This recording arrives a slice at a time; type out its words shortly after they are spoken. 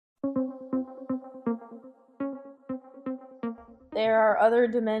There are other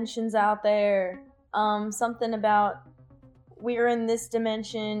dimensions out there. Something about we're in this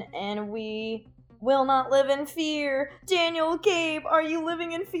dimension and we will not live in fear. Daniel, Gabe, are you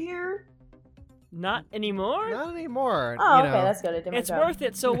living in fear? Not anymore? Not anymore. Oh, you okay, know. that's good. A different It's job. worth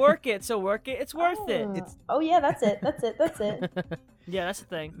it, so work it, so work it, it's worth it. Oh yeah, that's it. Yeah, that's the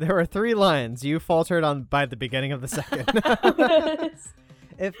thing. There were 3 lines. You faltered on by the beginning of the second.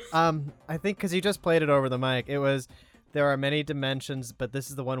 If I think because you just played it over the mic, it was there are many dimensions, but this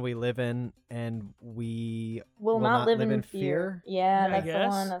is the one we live in, and we will not live in fear. Yeah, I that's the guess.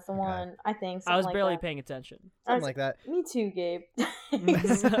 one. That's the one. I think. I was like barely that. paying attention. Something like that. Me too, Gabe.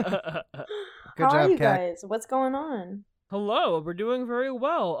 Good How job, are you Kat. guys? What's going on? Hello, we're doing very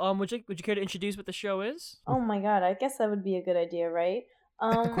well. Would you care to introduce what the show is? Oh my god, I guess that would be a good idea, right?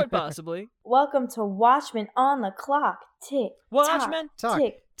 Quite possibly. Welcome to Watchmen on the Clock. Tick. Watchmen, Talk.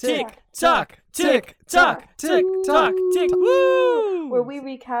 Tick. tick tock, tick tock, tick tock, tick. Woo! Woo! Where we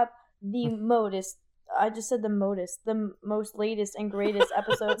recap the most latest and greatest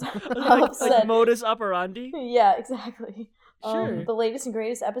episodes like said. modus operandi. Yeah, exactly. Sure. The latest and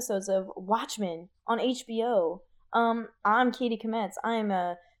greatest episodes of Watchmen on HBO. I'm Katie Kometz. I'm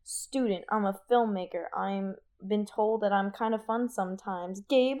a student. I'm a filmmaker. I'm been told that I'm kind of fun sometimes.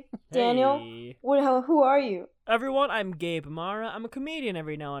 Gabe, Daniel, Hey. who are you? Everyone, I'm Gabe Amara. I'm a comedian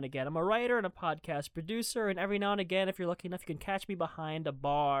every now and again. I'm a writer and a podcast producer, and every now and again, if you're lucky enough, you can catch me behind a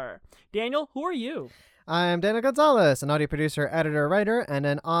bar. Daniel, who are you? I'm Daniel Gonzalez, an audio producer, editor, writer, and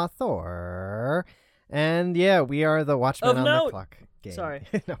an author. And yeah, we are the Watchmen Of on note. the Clock game. Sorry.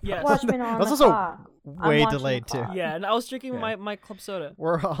 No Yes. problem. Watchmen on That's the also clock. I'm way watching delayed the too. clock. Yeah, and I was drinking Yeah. my club soda.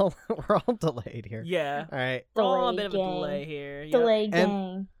 We're all delayed here. Yeah. All right. We're all a Delay bit of a gang. delay here. Yep. Delay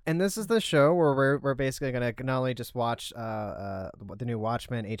gang. And this is the show where we're basically gonna not only just watch the new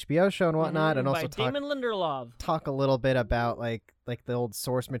Watchmen HBO show and whatnot, and By also Damon Lindelof. talk a little bit about like the old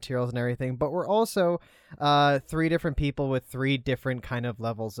source materials and everything. But we're also 3 different people with 3 different kind of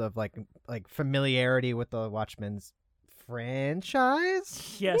levels of like familiarity with the Watchmen's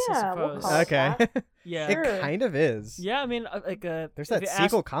franchise. Yes, I Yeah, we'll suppose. call it Okay, that. Yeah. Sure. it kind of is. Yeah, I mean, There's if that you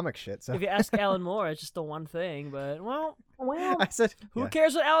sequel ask- comic shit. So If you ask Alan Moore, it's just the one thing. But well, Well, I said, who yeah.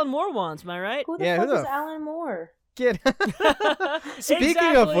 cares what Alan Moore wants? Am I right? who the Yeah, who fuck the is Alan Moore? Kid.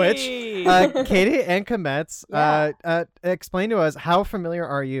 Speaking of which, Katie and Kometz, Yeah. explain to us, how familiar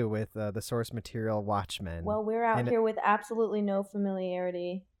are you with the source material Watchmen? Well, we're out And- here with absolutely no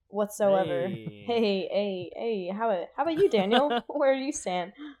familiarity whatsoever. Hey. Hey, how about you, Daniel? Where do you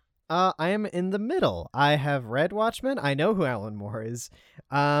stand? I am in the middle. I have read Watchmen. I know who Alan Moore is.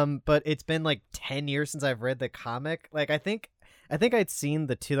 But it's been like 10 years since I've read the comic. Like I think I'd seen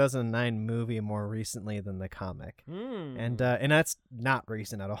the 2009 movie more recently than the comic. And that's not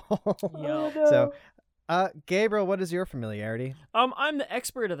recent at all. Yo. So, Gabriel, what is your familiarity? I'm the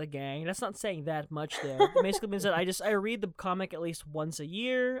expert of the gang. That's not saying that much there. It basically means that I read the comic at least once a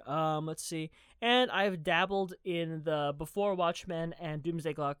year. Let's see. And I've dabbled in the Before Watchmen and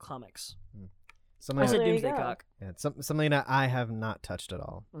Doomsday Clock comics. Something I said there you Doomsday go. Clock. Yeah, something that I have not touched at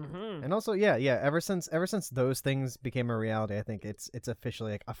all. Mm-hmm. And also, yeah. Ever since those things became a reality, I think it's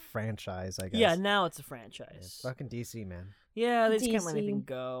officially like a franchise. I guess. Yeah, now it's a Yeah, franchise. fucking DC, man. Yeah, they just can't let DC. anything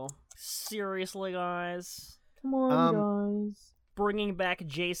go. Seriously, guys. Come on, guys. Bringing back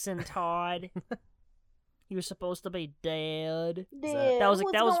Jason Todd. He was supposed to be dead. Dad, That was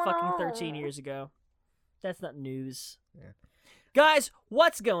what's fucking going 13 on? years ago. That's not news. Yeah. Guys,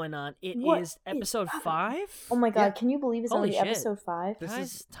 what's going on? It is What is episode happening? 5. Oh my god, Yeah. can you believe it's Holy already shit. episode 5? This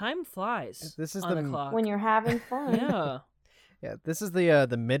Guys, is- time flies. This is on the- the clock. When you're having fun. Yeah, Yeah, this is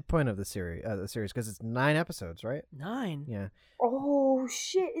the midpoint of the series because it's 9 episodes, right? 9. Yeah. Oh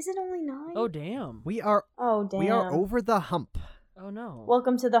shit, is it only 9? Oh damn. We are damn. we are over the hump. Oh no.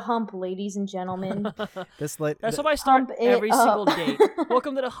 Welcome to the hump, ladies and gentlemen. This late. That's how I start Hump it every single up. date.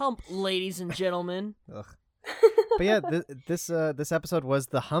 Welcome to the hump, ladies and gentlemen. Ugh. But yeah, this episode was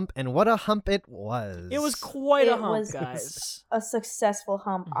the hump, and what a hump it was. It was quite a It hump, was- guys. A successful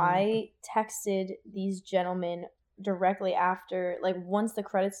hump. Mhm. I texted these gentlemen directly after, like, once the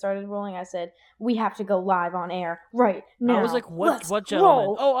credits started rolling. I said, we have to go live on air right now. I was like, Let's what gentlemen?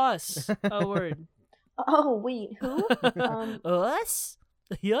 roll." Oh, us. Oh, word. Oh wait, who? Us?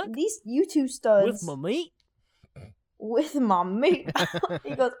 Yuck. These you two studs With my meat with my mate.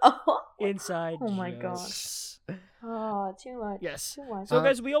 He goes, oh, inside. Oh my jokes. oh, too much. Yes. Too much. So, Uh,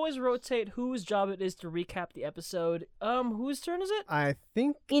 guys, we always rotate whose job it is to recap the episode. Whose turn is it? I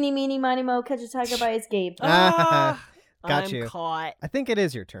think Eeny, meeny, miny, mo, catch a tiger by its gape. Ah, Got I'm you. caught. I think it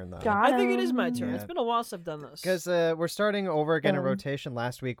is your turn though. Got I think it is my him. turn. Yeah. It's been a while since I've done this. Because we're starting over again in Boom. rotation.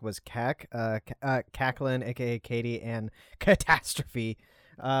 Last week was Cacklin, aka Katie, and Catastrophe.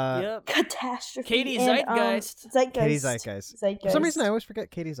 Yep. Catastrophe. Katie and, Zeitgeist. Zeitgeist. Katie Zeitgeist. For some reason, I always forget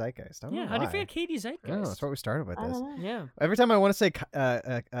Katie Zeitgeist. I don't Yeah, know how do you why. forget Katie Zeitgeist? Oh, that's what we started with I this. don't know. Yeah. Every time I want to say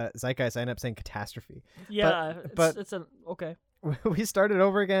Zeitgeist, I end up saying Catastrophe. Yeah, but- it's an okay. We started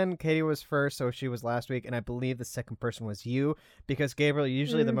over again. Katie was first, so she was last week, and I believe the second person was you, because Gabriel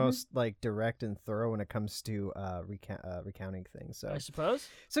usually the Mhm. most like direct and thorough when it comes to recounting things. So, I suppose.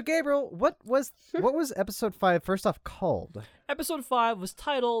 so Gabriel, what was episode 5 first off called? Episode 5 was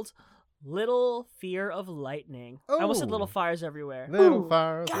titled Little Fear of Lightning. I almost said Oh. Little Fires Everywhere. Little Ooh,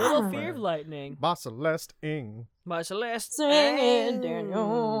 fires, God. Little Ah. Fear of Lightning by Celeste Ng. by Celeste. Sing it, Ng.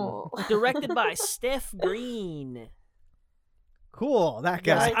 Daniel. Directed by Steph Green. Cool, that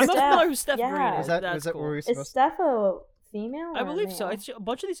Yeah, guy. it's I'm not Steph. familiar with Steph Yeah. Green. Is that That's is that cool. where we Is supposed? Steph a female? I or believe so. male? It's, a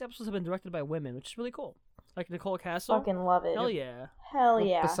bunch of these episodes have been directed by women, which is really cool. Like Nicole Castle. Fucking love it. Hell yeah. Hell Well,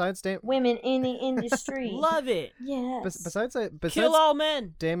 yeah. Besides Women in the industry. Love it. Yes. besides Kill all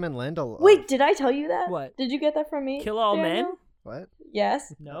men. Damon Lindelof. Wait, did I tell you that? What? Did you get that from me? Kill all Daniel? men? What?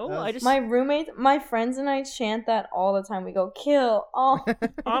 Yes. No, That was- I just My roommates, my friends and I chant that all the time. We go, kill all.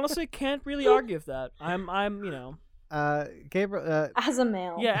 honestly can't really argue with that. I'm, you know. Gabriel. As a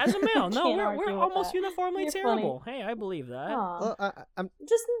male. Yeah, as a male. No, Can't we're argue with almost that. uniformly You're terrible. Hey, I believe that. Aw. Well, I'm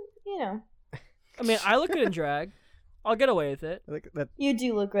Just, you know, I mean, I look good in drag. I'll get away with it. like that. you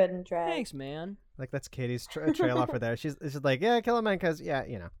do look good in drag. Thanks, man. Like that's Katie's trail offer there. She's like, yeah, kill a man, because yeah,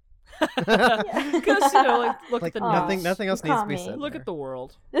 you know. Because you know, like look Like at the Aw, nothing news. else you needs to caught be me. said. Look there. at the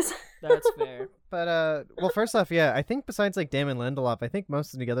world. This. That's fair. But well, first off, yeah, I think besides like Damon Lindelof, I think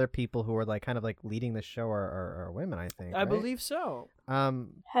most of the other people who are like kind of like leading the show are women. I think. I right? believe so. Hell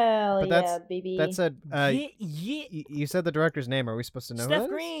But yeah, that's- baby. That said, Yeah. you said the director's name. Are we supposed to know? who Steph that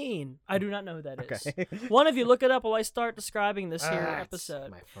is? Green. I do not know who that is. Okay. One of you look it up while I start describing this here Ah, it's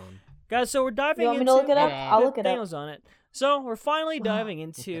episode. My phone. Guys, so we're diving You want me into to look it up? Yeah. I'll look it up. Daniel's on it. So we're finally Oh. diving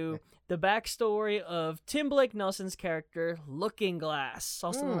into the backstory of Tim Blake Nelson's character, Looking Glass,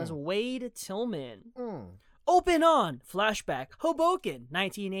 also known as Wade Tillman. Mm. Open on flashback Hoboken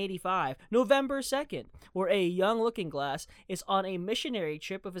 1985 November 2nd, where a young Looking Glass is on a missionary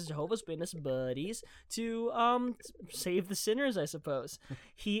trip with his Jehovah's Witness buddies to save the sinners, I suppose.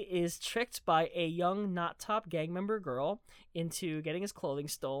 He is tricked by a young not top gang member girl into getting his clothing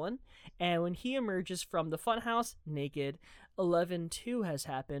stolen, and when he emerges from the funhouse naked, 11-2 has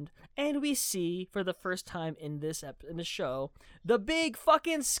happened, and we see for the first time in this in the show the big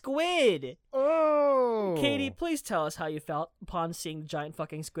fucking squid. Oh, Katie, please tell us how you felt upon seeing the giant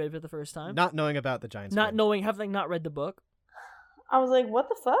fucking squid for the first time. not knowing about the giant Not squid. knowing, having not read the book. I was like, what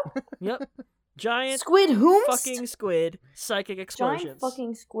the fuck? Yep. Giant Squid whomst? fucking squid, psychic explosions. Giant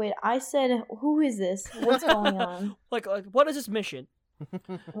fucking squid. I said, who is this? What's going on? Like, what is this mission?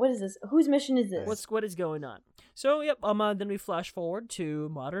 What is this? Whose mission is this? What is going on? So, yep, then we flash forward to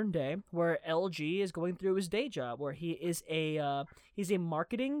modern day, where LG is going through his day job, where he is he's a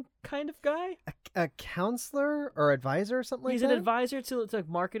marketing kind of guy. A counselor or advisor or something He's like an that. advisor to like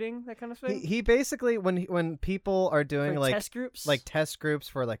marketing, that kind of thing. He basically when people are doing For like test groups. test groups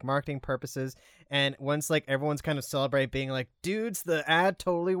for like marketing purposes, and once like everyone's kind of celebrate being like, dudes, the ad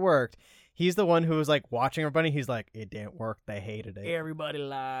totally worked. He's the one who was like watching everybody. He's like, it didn't work. They hated it, Everybody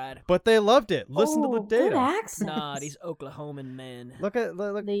lied. but they loved it. Listen to the Oh, good data. accents. Nah, these Oklahoman men. Look.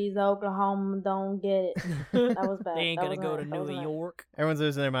 These Oklahoma don't get it. That was bad. They ain't That gonna was go bad. to That was New bad. York. Everyone's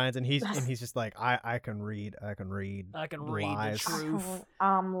losing their minds, and he's just like, I can read. I can read lies. the truth.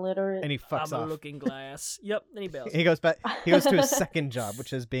 I'm literate. And he fucks I'm a off. looking glass. Yep, then he bails. He goes back. He goes to his second job,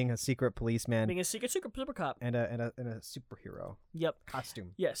 which is being a secret policeman Being a secret super cop. and a superhero Yep.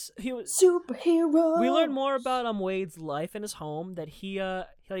 costume. Yes. He was. Superhero. We learn more about Wade's life and his home. That he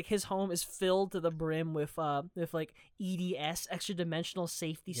like his home is filled to the brim with like EDS, extra dimensional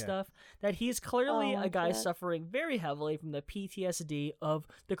safety Yeah. stuff. That he is clearly Oh, a guy shit. suffering very heavily from the PTSD of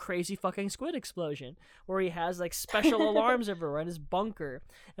the crazy fucking squid explosion, where he has like special alarms everywhere in his bunker.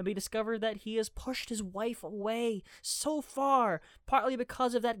 And we discover that he has pushed his wife away so far, partly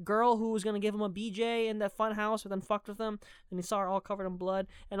because of that girl who was gonna give him a BJ in that fun house, but then fucked with him, and he saw her all covered in blood,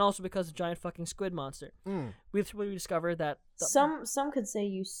 and also because of the giant fucking squid monster. Mm. We discover that Some could say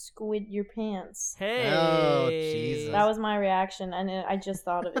you squid your pants. Hey. Oh, Jesus. That was my reaction, and I just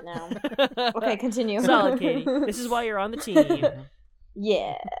thought of it now. Okay, continue. Solid, Katie. This is why you're on the team.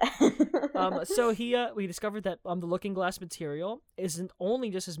 Yeah. So we discovered that the Looking Glass material isn't only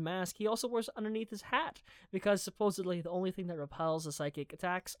just his mask. He also wears underneath his hat because supposedly the only thing that repels the psychic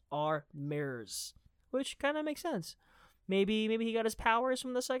attacks are mirrors, which kind of makes sense. Maybe he got his powers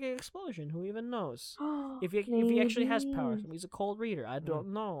from the psychic explosion. Who even knows? If he actually has powers, Maybe. he's a cold reader. I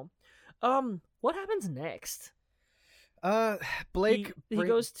don't know. What happens next? Blake He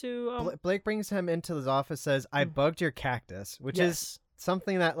goes to Blake brings him into his office, says, "I bugged your cactus," which is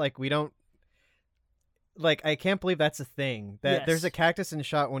something that like we don't like. I can't believe that's a thing. That there's a cactus in the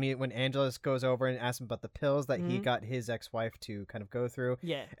shot when Angelus goes over and asks him about the pills that he got his ex-wife to kind of go through.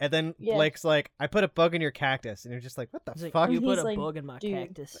 Yeah. And then Blake's like, "I put a bug in your cactus," and you're just like, "What the fuck?" Like, you put He's a like, bug in my dude.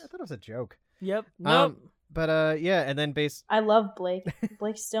 cactus. I thought it was a joke. Yep. Nope. But yeah, and then I love Blake.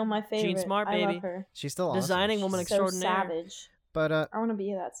 Blake's still my favorite. Jean Smart, I baby. love her. she's still awesome. Designing She's- woman So extraordinaire. savage. But I want to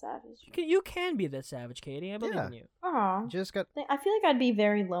be that savage. You can be that savage, Katie. I believe in you. Aw. just got I feel like I'd be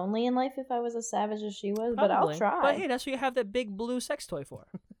very lonely in life if I was as savage as she was, but I'll Probably. try. But hey, that's what you have that big blue sex toy for.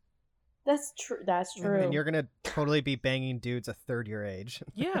 That's true. That's true. and you're gonna totally be banging dudes a third your age.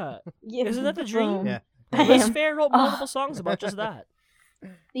 Yeah. Yeah, Isn't that the dream? boom. Yeah. Liz Bam. Fair wrote multiple songs about just that.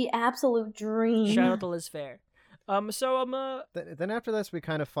 The absolute dream. Shout out to Liz Fair. Then after this, we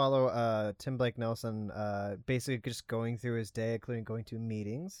kind of follow Tim Blake Nelson, basically just going through his day, including going to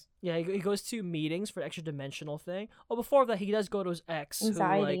meetings. Yeah, he goes to meetings for extra dimensional thing. Oh, before that, he does go to his ex,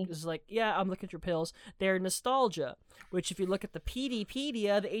 Anxiety. who like is like, yeah, I'm looking at your pills. They're nostalgia, which if you look at the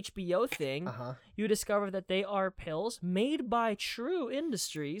PDpedia, the HBO thing, you discover that they are pills made by True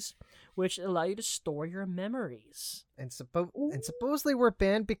Industries, which allow you to store your memories. And supposedly were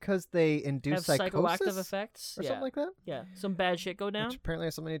banned because they induce Have psychosis psychoactive effects or something like that. Yeah, some bad shit go down. Which apparently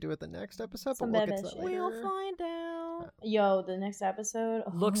has something to do with the next episode. Some but we'll bad get to that shit. later. We'll find out. Yo, the next episode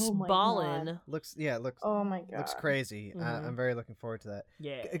Looks oh my ballin'. God. Looks Oh my god. looks crazy. Mhm. I'm very looking forward to that.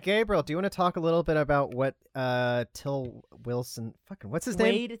 Yeah. Gabriel, do you want to talk a little bit about what Till Wilson? Fucking what's his name?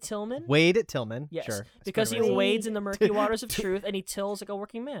 Wade Tillman. Wade Tillman. Yes, Sure. because he Spoiler. wades in the murky waters of truth, and he tills like a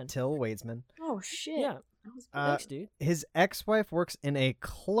working man. Till Wadesman. Oh shit. Yeah. That was Thanks, dude. His ex-wife works in a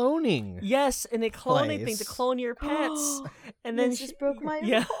cloning. Yes, and a cloning thing to Place. clone your pets, and then This just broke my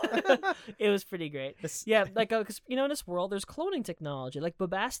yeah, heart. it was pretty great. This- Yeah, like because in this world there's cloning technology. Like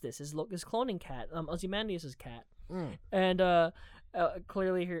Bobastis, his cloning cat, Ozymandias' cat, and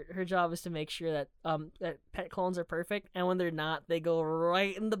clearly her job is to make sure that that pet clones are perfect, and when they're not, they go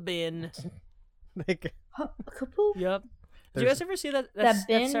right in the bin. Like, Kapoo. Yep. Did you guys ever see that? That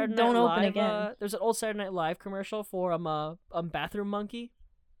bin? Saturday Don't Night open Live, again. There's an old Saturday Night Live commercial for Bathroom Monkey.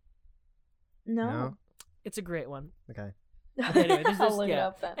 No. It's a great one. okay. Anyway, there's I'll this, look it yeah.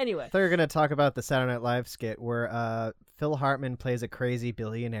 up then. Anyway, I thought you were gonna talk about the Saturday Night Live skit where Phil Hartman plays a crazy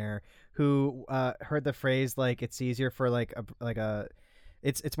billionaire who heard the phrase like it's easier for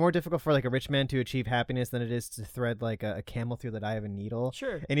it's more difficult for like a rich man to achieve happiness than it is to thread like a camel through the eye of a needle.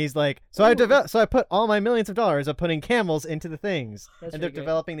 sure. And he's like, so I put all my millions of dollars of putting camels into the things, That's and they're pretty good.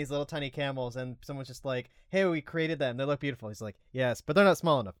 developing these little tiny camels, and someone's just like, hey, we created them, they look beautiful. He's like, yes, but they're not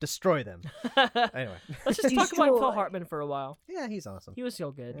small enough. Destroy them. Anyway, Let's just talk about Phil Destroy. Hartman for a while. yeah, he's awesome. He was so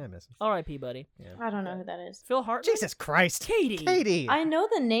good. Yeah, I miss him. R.I.P. buddy. I don't know who that is. Phil Hartman. Jesus Christ, Katie. Katie, I know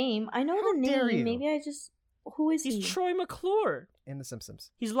the name. I know How the dare name. you. Maybe I just. Who is He's he? Troy McClure. in The Simpsons.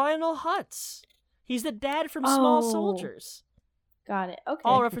 He's Lionel Hutz. He's the dad from Small Oh. Soldiers. Got it. Okay.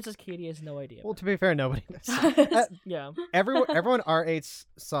 All references Katie has no idea. Well, to be fair, nobody knows. Yeah. Everyone our age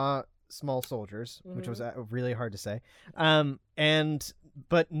saw Small Soldiers, which was really hard to say,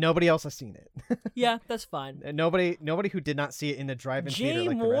 but nobody else has seen it. Yeah, that's fine. And nobody who did not see it in the drive-in Jay theater like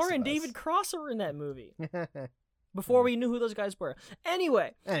the Moore rest and of us. David Cross were in that movie before we knew who those guys were.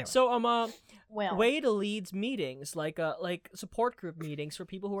 Anyway. So well. Wade leads meetings like support group meetings for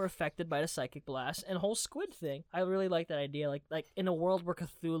people who are affected by the psychic blast and whole squid thing. I really like that idea. Like in a world where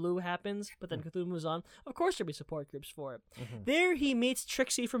Cthulhu happens, but then Cthulhu moves on. Of course there'll be support groups for it. There he meets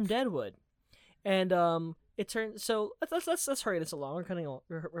Trixie from Deadwood, and it turns so let's hurry this along.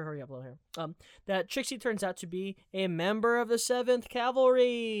 We're hurrying up a little here. That Trixie turns out to be a member of the 7th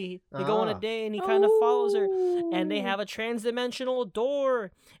Cavalry. They go on a day and he kind of follows her, and they have a trans-dimensional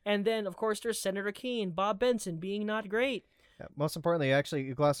door. And then of course there's Senator Keene, Bob Benson being not great. Yeah, most importantly, actually,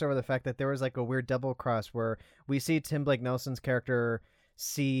 you glossed over the fact that there was like a weird double cross where we see Tim Blake Nelson's character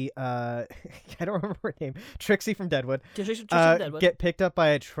see I don't remember her name, Trixie from Deadwood, Trixie from Deadwood. get picked up by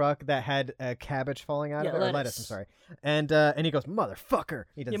a truck that had cabbage falling out of it, or lettuce. lettuce. I'm sorry, and he goes, motherfucker.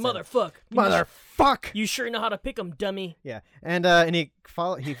 He doesn't You say that. motherfuck. Motherfuck. You sure know how to pick 'em, dummy. Yeah, and he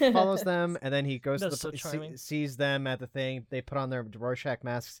follows them, and then he goes to That's so charming. sees them at the thing. They put on their Rorschach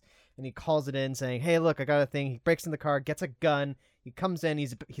masks, and he calls it in, saying, "Hey, look, I got a thing." He breaks in the car, gets a gun. He comes in,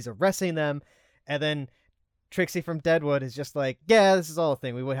 he's arresting them, and then Trixie from Deadwood is just like, "Yeah, this is all a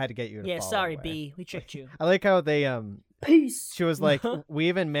thing. We would had to get you to Yeah, follow sorry, away." B. We tricked you. I like how they Peace. She was like, we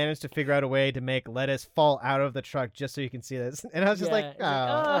even managed to figure out a way to make lettuce fall out of the truck just so you can see this. And I was just like, It's oh,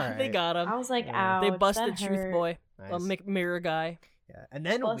 all all they right. got him. I was like, Yeah. ouch. They busted that Truth hurt. Boy, Nice. mirror guy, Yeah. And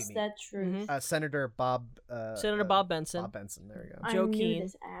then we Bust meet that truth. Senator Bob. Senator Bob Benson. Bob Benson. There we go. I Joe knew Keane.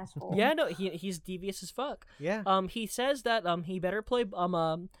 this asshole. Yeah, no, he's devious as fuck. Yeah. He says that he better play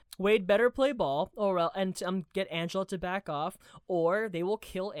Wade better play ball and get Angela to back off, or they will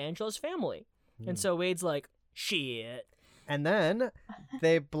kill Angela's family. And so Wade's like, shit. And then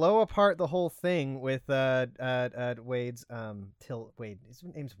they blow apart the whole thing with Wade's Wade. His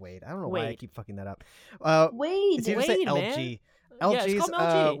name's Wade. I don't know why I Wade. keep fucking that up. Wade. It's either say Wade, LG. man. LG's Yeah, it's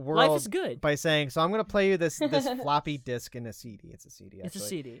called LG. world Life is good. by saying, so I'm gonna play you this floppy disk in a CD. It's a CD. Actually. It's a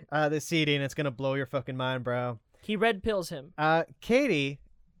CD. The CD, and it's gonna blow your fucking mind, bro. He red pills him. Katie,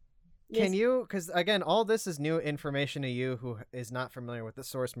 can Yes. you? Because again, all this is new information to you, who is not familiar with the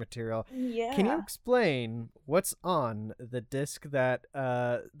source material. Yeah. Can you explain what's on the disc that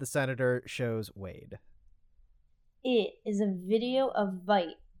the senator shows Wade? It is a video of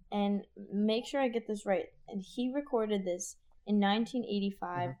Vite, and make sure I get this right. And he recorded this in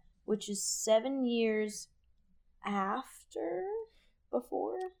 1985, which is 7 years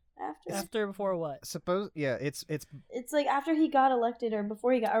Before what? It's It's like after he got elected, or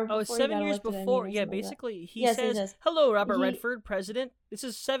before he got. Or Oh, before 7 he got years elected, I mean, before. or Yeah, something like that. basically, he Yes, says, yes. "Hello, Robert He- Redford, president. This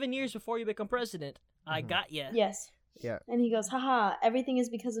is 7 years before you become president. I got ya." Yes. Yeah. And he goes, haha, everything is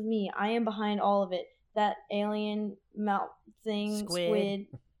because of me. I am behind all of it. That alien mount thing, Squid.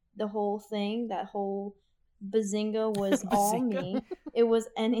 the whole thing, that whole bazinga was all Bazinga. me. It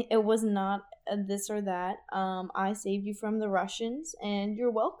was not this or that. I saved you from the Russians, and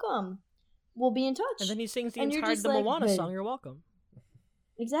you're welcome. We'll be in touch. And then he sings the And you're entire just the like, Moana "Hey." song. You're welcome.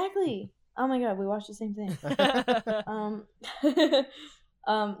 Exactly. Oh my god, we watched the same thing.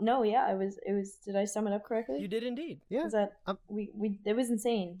 No, yeah, it was. Did I sum it up correctly? You did indeed. Yeah. Is that Um, we it was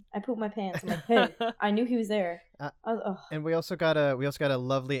insane. I pooped my pants. I'm like, hey, I knew he was there. And we also got a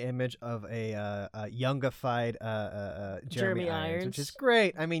lovely image of a youngified Jeremy Irons, which Irons. is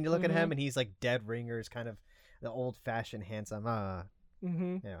great. I mean, you look at Mhm. him and he's like dead ringers, kind of the old fashioned handsome.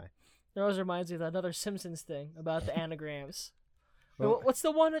 Mm-hmm. Anyway, That always reminds me of another Simpsons thing about the anagrams. What's the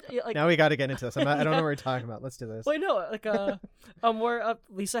one like? now we got to get into this. I don't know Yeah. what we're talking about. Let's do this. Wait, no, like where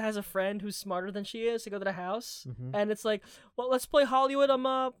Lisa has a friend who's smarter than she is to go to the house, Mhm. and it's like, well, let's play Hollywood.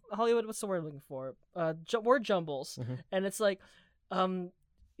 Hollywood. What's the word I'm looking for? Word jumbles, Mhm. and it's like,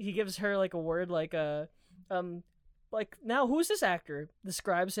 he gives her like a word like like now who's this actor?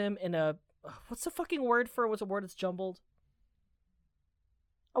 Describes him in a what's the fucking word for what's a word that's jumbled?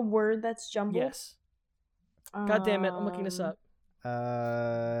 A word that's jumbled. Yes. God damn it! I'm looking this up.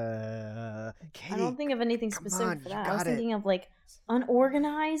 Katie, I don't think of anything come specific on, for you that. I was got it. thinking of like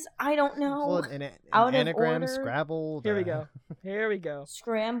unorganized. I don't know. well, an Out of anagram, order. Scrabble. Here we go. Here we go.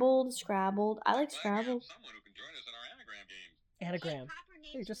 Scrambled. I like Scrabble. Someone who can join us in our anagram game. Anagram.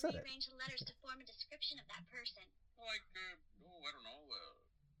 Hey, you just said it. Rearrange the letters to form a description of that person. Like, I don't know,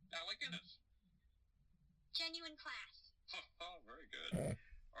 Alec Guinness. Genuine class. Oh, very good.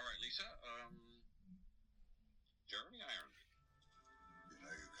 All right, Lisa, Jeremy Irons. You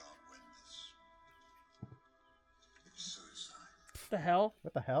know you can't win this. It's suicide. The hell?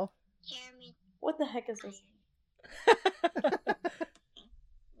 What the hell? Jeremy. What the heck is this? Well,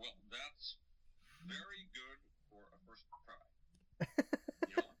 that's very good for a first try.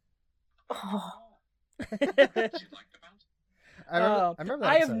 You know Oh, what? You'd like to bounce? I remember that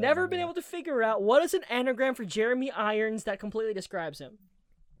I have episode. never remember been that. able to figure out what is an anagram for Jeremy Irons that completely describes him.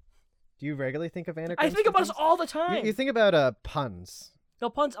 Do you regularly think of anagrams? I think for about this things? all the time. You think about puns. No,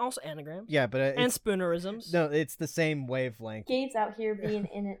 puns also anagrams. Yeah, but And it's, spoonerisms. no, it's the same wavelength. Gabe's out here being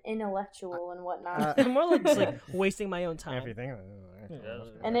intellectual and whatnot. I'm more like just like wasting my own time. Everything.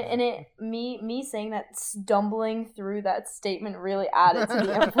 Me saying that, stumbling through that statement really added to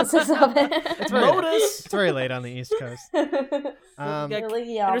the emphasis of it. It's very, Modus! It's very late on the East Coast. Yeah,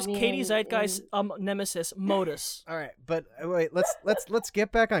 Really, And there's me Katie and- Zeitgeist nemesis, Modus. All right, but wait, let's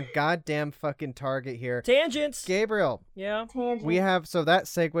get back on goddamn fucking target here. Tangents. Gabriel, Yeah. Tangent. we have so that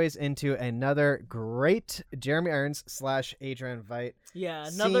segues into another great Jeremy Irons / Adrian Veidt. Yeah,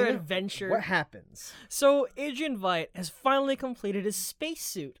 another scene. adventure. What happens? So Adrian Veidt has finally completed his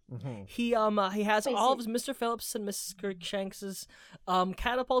spacesuit. Mhm. He has all of Spacesuit. his Mr. Phillips and Mrs. Kirkshanks's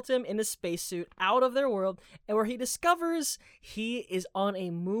catapult him in his spacesuit out of their world, and where he discovers he is on a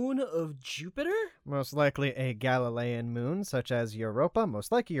moon of Jupiter. Most likely a Galilean moon, such as Europa,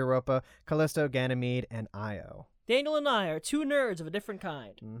 most likely Europa, Callisto, Ganymede, and Io. Daniel and I are two nerds of a different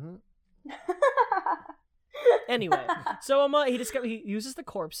kind. Mm-hmm. Anyway, so he uses the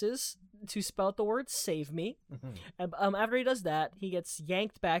corpses to spout the word "save me." Mhm. And after he does that, he gets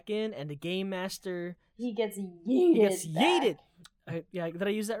yanked back in, and the game master He gets yeeted. he gets back. yeeted. Yeah, did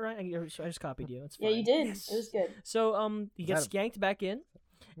I use that right? I just copied you. It's Yeah, fine. you did. Yes. It was good. So he Is gets that yanked back in,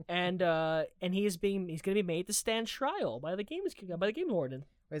 and he's gonna be made to stand trial by the game warden.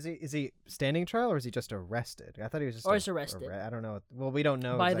 Is he standing trial or is he just arrested? I thought he was just. Or he's arrested. I don't know. Well, we don't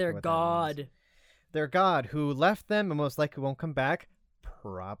know. by exactly their what that means. god. Their god, who left them and most likely won't come back.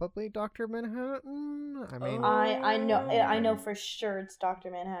 Probably Dr. Manhattan. I mean, I know for sure it's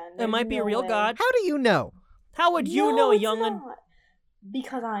Dr. Manhattan. It might be a There's no real way. god. how do you know? How would you No, know, it's young'un? not.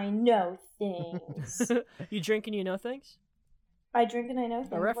 Because I know things. You drink and you know things? I drink and I know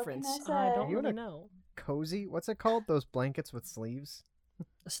things. A reference. What can I I say? don't You really wanna- know. Cozy? What's it called? Those blankets with sleeves?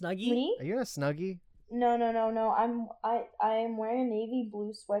 A snuggie? Me? Are you in a snuggie? No. I am wearing a navy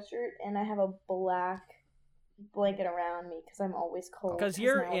blue sweatshirt and I have a black blanket around me because I'm always cold. Because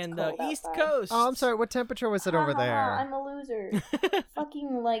you're now it's in the cold East outside. Coast. Oh, I'm sorry. What temperature was it over there? I'm a loser.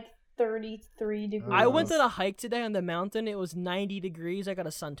 Fucking like 33 degrees. I went on a hike today on the mountain. It was 90 degrees. I got a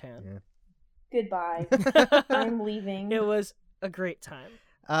suntan. Yeah. Goodbye. I'm leaving. It was a great time.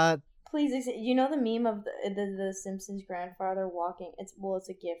 Please, you know the meme of the Simpsons grandfather walking. It's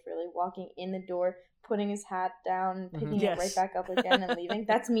a gif really, walking in the door, putting his hat down, picking it Yes. right back up again, and leaving.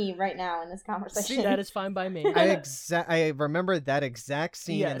 That's me right now in this conversation. See, that is fine by me. I remember that exact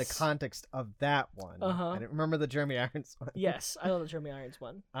scene in the Yes. context of that one. Uh-huh. I didn't remember the Jeremy Irons one. Yes, I love the Jeremy Irons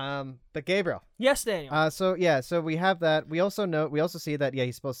one. But Gabriel. Yes, Daniel. So we have that. We also see that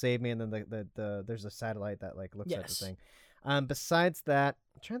he's supposed to save me, and then the there's a satellite that like looks at the Yes. thing. Besides that,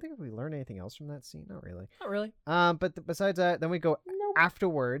 I'm trying to think if we learned anything else from that scene. Not really. Not really. But besides that, then we go Nope.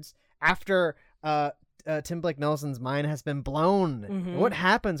 afterwards after Tim Blake Nelson's mind has been blown. Mhm. What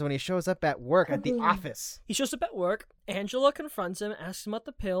happens when he shows up at work at the Kaboom. office? He shows up at work. Angela confronts him, asks him about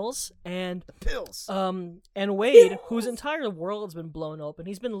the pills, and Pills. and Wade, whose entire world's been blown open.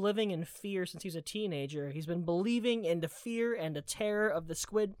 He's been living in fear since he was a teenager. He's been believing in the fear and the terror of the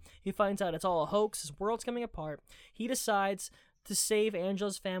squid. He finds out it's all a hoax. His world's coming apart. He decides to save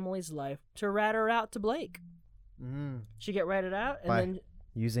Angela's family's life, to rat her out to Blake. Mm. She get ratted out, and By then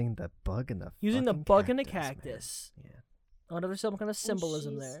using the bug in the using the fucking bug in a man. cactus. Yeah. I wonder if there's some kind of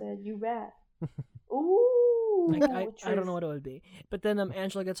symbolism she there. said, "You rat." Ooh. I don't know what it would be. But then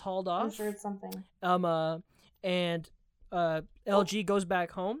Angela gets hauled I'm off. sure it's something. And LG goes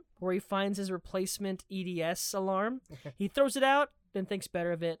back home where he finds his replacement EDS alarm. He throws it out, then thinks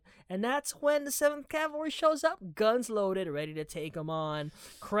better of it, and that's when the 7th Cavalry shows up, guns loaded, ready to take him on.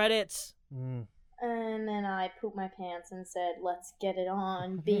 Credits. Mm. And then I pooped my pants and said, "Let's get it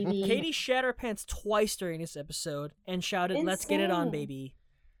on, baby." Katie shat her pants twice during this episode and shouted, "Let's get it on, Insane. baby."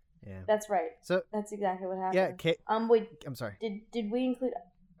 Yeah. That's right. So That's exactly what happened. yeah, Wait. I'm sorry. Did we include?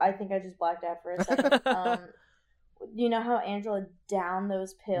 I think I just blacked out for a second. You know how Angela downed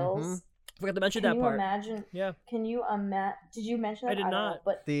those pills? Mhm. Forgot to mention Can that you part. imagine? Yeah. Can you imagine? Did you mention that? I did don't know, not.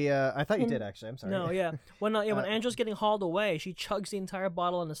 but The I thought you Can- did actually. I'm sorry. No, yeah. When when Uh, Angela's getting hauled away, she chugs the entire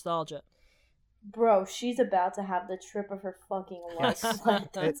bottle of nostalgia. bro, she's about to have the trip of her fucking life. Yes.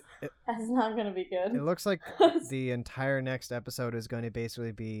 Like, It, that's not gonna be good. it looks like the entire next episode is going to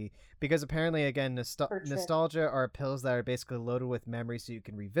basically be because apparently again Her trip. nostalgia are pills that are basically loaded with memories so you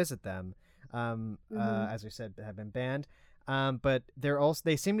can revisit them. Mhm. As we said, have been banned. But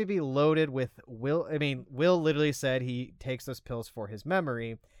they seem to be loaded with Will. I mean, Will literally said he takes those pills for his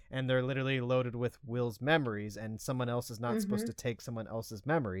memory, and they're literally loaded with Will's memories, and someone else is not supposed to take someone else's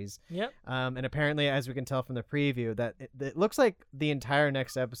memories. Yep. And apparently, as we can tell from the preview, that it looks like the entire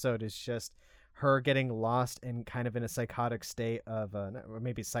next episode is just her getting lost and kind of in a psychotic state of, or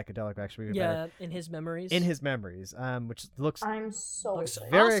maybe psychedelic actually. Would be Yeah, better, in his memories. in his memories, which looks I'm so Looks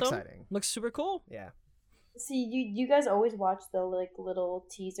excited. very awesome. exciting. Looks super cool. Yeah. See, you guys always watch the like little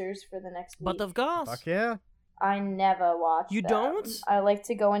teasers for the next week. But of course. Fuck yeah. I never watch. You them. don't? I like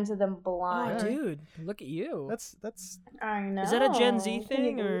to go into them Oh, blind. dude, look at you. That's I know. Is that a Gen Z Can you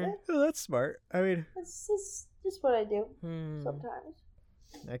thing, believe or- it? oh, that's smart. I mean, It's just what I do Hmm. sometimes.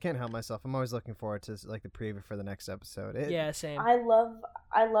 I can't help myself. I'm always looking forward to like the preview for the next episode. Yeah, same. I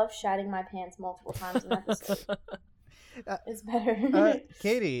love shatting my pants multiple times an episode. It's better.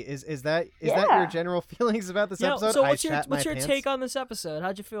 Katie, is that Yeah. your general feelings about this Yeah, episode? so I what's your shat my take pants? on this episode?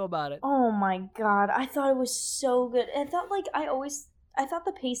 How'd you feel about it? Oh my god, I thought it was so good. I thought I thought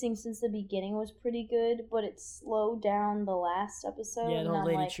the pacing since the beginning was pretty good, but it slowed down the last episode. Yeah, the and whole I'm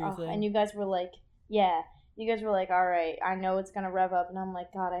Lady like, True thing. and you guys were like, yeah. You guys were like, all right, I know it's gonna rev up, and I'm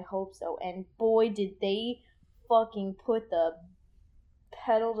like, God, I hope so. And boy, did they fucking put the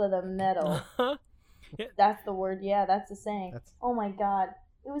pedal to the metal. That's the word. Yeah, that's the saying. That's- Oh my god,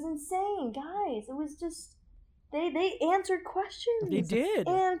 It was insane, guys. It was just they answered questions. They did.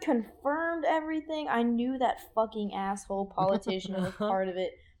 And confirmed everything. I knew that fucking asshole politician was part of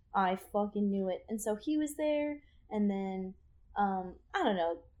it. I fucking knew it. And so he was there, and then I don't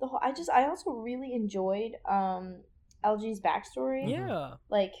know. I also really enjoyed LG's backstory. Yeah.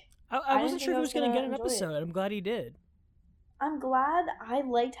 Like I wasn't didn't sure if think he I was was gonna gonna get an enjoy it. episode. I'm glad he did. I'm glad. I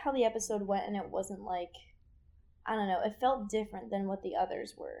liked how the episode went, and it wasn't like, I don't know, it felt different than what the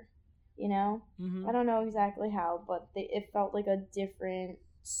others were. You know? Mm-hmm. I don't know exactly how, but it felt like a different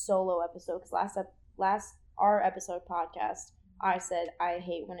solo episode. Because our episode podcast, I said I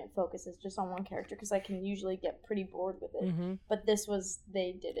hate when it focuses just on one character because I can usually get pretty bored with it. Mm-hmm. But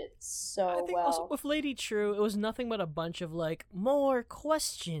they did it so I think well. also with Lady True, it was nothing but a bunch of like more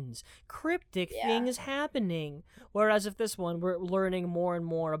questions, cryptic Yeah. things happening. Whereas if this one, we're learning more and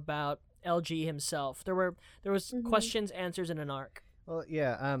more about LG himself. There was Mhm. questions, answers, in an arc. Well,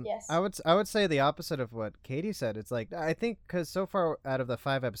 yeah. Yes. I would say the opposite of what Katie said. It's like I think because so far out of the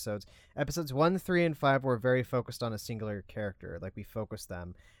 5 episodes, episodes 1, 3, and 5 were very focused on a singular character. Like we focused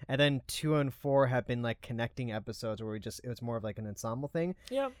them, and then 2 and 4 have been like connecting episodes where it was more of like an ensemble thing.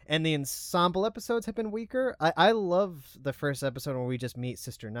 Yeah. And the ensemble episodes have been weaker. I love the first episode where we just meet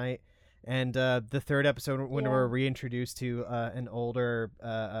Sister Knight. And the third episode when Yeah. we're reintroduced to an older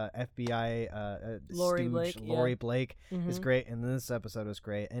FBI Lori stooge, Blake, yeah. Lori Blake is Mhm. great, and this episode was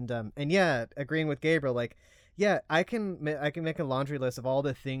great. And yeah, agreeing with Gabriel, like, yeah, I can make a laundry list of all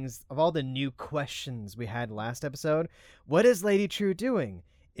the things, of all the new questions we had last episode. What is Lady True doing?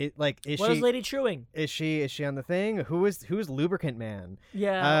 Is What she is Lady Truing? is she on the thing? Who's Lubricant Man?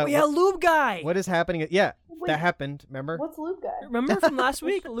 Yeah. Uh, oh, yeah, Lube Guy. What is happening? Yeah, Wait, that happened. Remember? what's Luke guy? Remember from last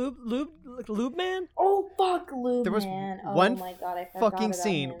week? Lube Man? Oh fuck, Luke There was man. one Oh my god, I forgot fucking about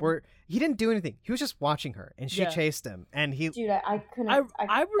scene him. where he didn't do anything. He was just watching her, and she Yeah. chased him, and he. Dude, I couldn't. I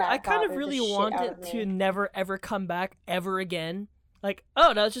that kind of bothered really the shit want out it of to me. never ever come back ever again. Like,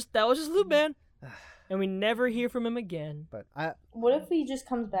 oh, that was just Lube Man, and we never hear from him again. But What if he just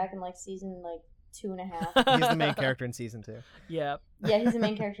comes back in like season like 2.5? he's the main character in season 2. Yeah. Yeah, he's the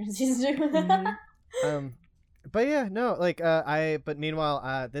main character in season 2. Mhm. But yeah, no, like but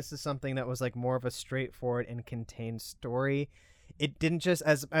meanwhile, this is something that was like more of a straightforward and contained story. It didn't just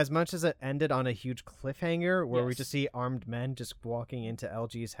as much as it ended on a huge cliffhanger where we Yes. just see armed men just walking into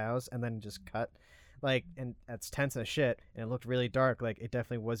LG's house and then just cut. Like, and that's tense as shit, and it looked really dark. Like, it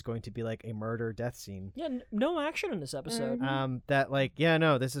definitely was going to be like a murder death scene. Yeah, no action in this episode. Mhm. That like, yeah,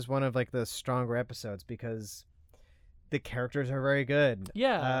 no, this is one of like the stronger episodes because the characters are very good.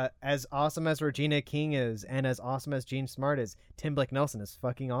 Yeah. As awesome as Regina King is, and as awesome as Gene Smart is, Tim Blake Nelson is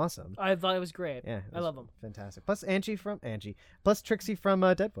fucking awesome. I thought it was great. Yeah, it I was love him. Fantastic. Plus plus Trixie from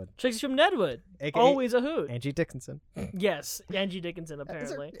Deadwood, Trixie from Deadwood. aka Always a hoot. Angie Dickinson. Yes, Angie Dickinson,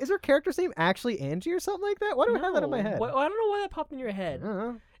 apparently. Is her character's name actually Angie or something like that? Why do I have that in my No. head? I don't know why that popped in your I head. don't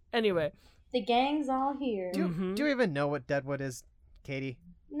know. Anyway. The gang's all here. Mhm. Do you even know what Deadwood is, Katie?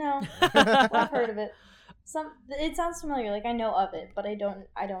 No, well, I've heard of it. It sounds familiar. Like I know of it, but I don't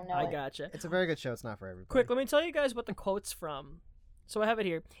know I it. gotcha. It's a very good show. It's not for everybody. Quick, let me tell you guys what the quote's from. So I have it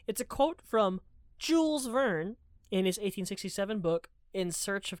here. It's a quote from Jules Verne in his 1867 book, In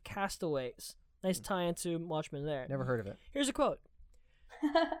Search of Castaways. Nice tie into Watchmen there. Never heard of it. Here's a quote.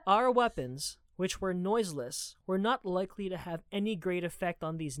 Our weapons, which were noiseless, were not likely to have any great effect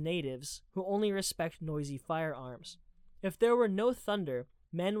on these natives, who only respect noisy firearms. If there were no thunder,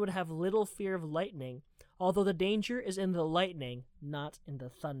 men would have little fear of lightning, although the danger is in the lightning, not in the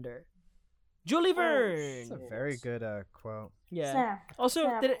thunder. Julie Verne! It's a very good quote. Yeah. Snap. Also,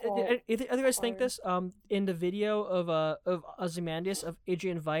 Snap, did quote. other guys think Word. this? In the video of Ozymandias of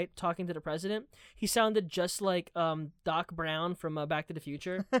Adrian Veidt talking to the president, he sounded just like Doc Brown from Back to the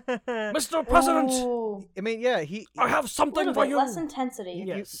Future. Mr. President, Ooh. I mean, yeah, he. I have something Little for bit you. less intensity.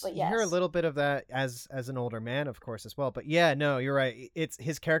 Yes. but You hear a yes. little bit of that as an older man, of course, as well. But yeah, no, you're right. It's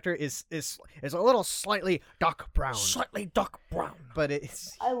his character is a little slightly Doc Brown, Slightly Doc Brown. but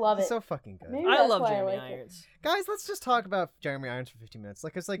it's I love he's it. so fucking good. Maybe I that's love why Jeremy I like it. Irons. Guys, let's just talk about Jeremy Irons for 15 minutes.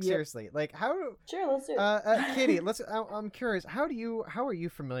 Like, it's like Yep. seriously, like how. Sure, let's do it. Katie, I'm curious. How are you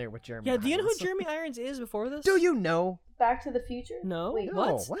familiar with Jeremy? Yeah, do you know who Irons? Jeremy Irons is before this? Do you know? Back to the Future? No. Wait, No,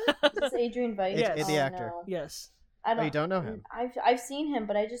 What? what? Is this Adrian Veidt? Yes. It's the actor. No. Yes. I Oh, you don't know him? I've seen him,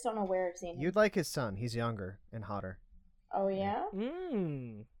 but I just don't know where I've seen him. You'd like his son. He's younger and hotter. Oh yeah?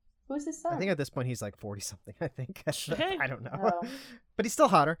 Mm. Who's his son? I think at this point he's like 40 something. I think. Okay. I don't know, Oh. but he's still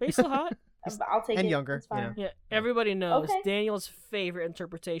hotter. Are you still hot? I'll take and it. younger, It's fine. Yeah, everybody knows Okay. Daniel's favorite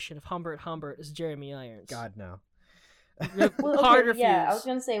interpretation of Humbert is Jeremy Irons. God no. Well, okay, Hard yeah, I refuse. was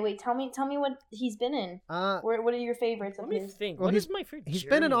gonna say, wait, tell me what he's been in. What are your favorites of Let me his? think. Well, What he's- is my favorite? He's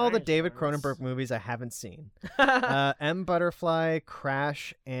been in all the Jeremy David Irons Cronenberg movies I haven't seen. movies. M. Butterfly,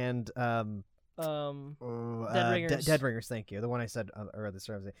 Crash, and Dead Ringers. Dead Ringers. Thank you. The one I said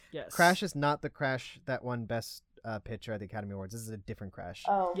earlier. Yes. Crash is not the Crash that won Best Picture at the Academy Awards. This is a different Crash.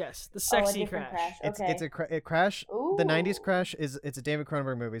 Oh, Yes, the a sexy different Crash. Okay. It's a Crash. The '90s Ooh. Crash it's a David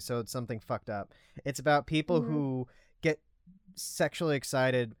Cronenberg movie, so it's something fucked up. It's about people Mhm. who get sexually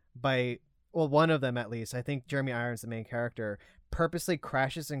excited by, well, one of them at least. I think Jeremy Irons, the main character, purposely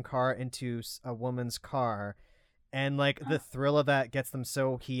crashes in car into a woman's car, and like the thrill of that gets them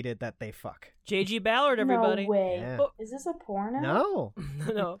so heated that they fuck. J.G. Ballard, everybody. No way. Yeah. Oh. Is this a porno?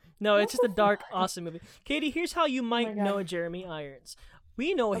 No. no, it's just a the dark, fuck? awesome movie. Katie, here's how you might God. know Jeremy Irons.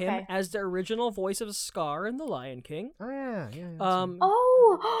 We know him Okay. as the original voice of Scar in The Lion King. Oh yeah. That's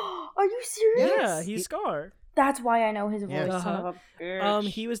Oh, are you serious? Yeah, he's Scar. That's why I know his voice. Yeah. Son of a bitch.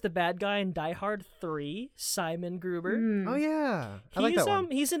 He was the bad guy in Die Hard 3, Simon Gruber. Mm. Oh yeah. I like He's that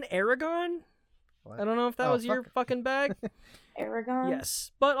one. he's an Aragon. What? I don't know if that Oh, was your fuck. fucking bag. Aragon.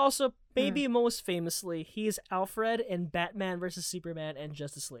 Yes, but also maybe most famously, he's Alfred in Batman vs Superman and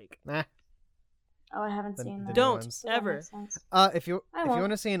Justice League. Nah. Oh, I haven't The- seen the that. new Don't ones. So that ever. makes sense. If you I if you won't.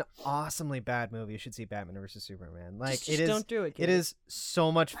 want to see an awesomely bad movie, you should see Batman vs Superman. Like Just it is. don't do it. Katie. It is so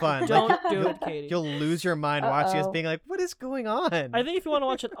much fun. Don't Like, do you'll- it, Katie. You'll lose your mind watching this, Uh-oh. being like, "What is going on?" I think if you want to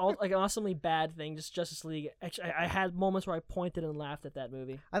watch like an awesomely bad thing, just Justice League. Actually, I had moments where I pointed and laughed at that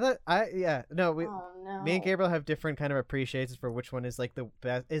movie. I thought we Oh no. me and Gabriel have different kind of appreciations for which one is like the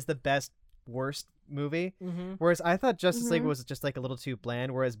best worst movie. Mm-hmm. Whereas I thought Justice League Mhm. was just like a little too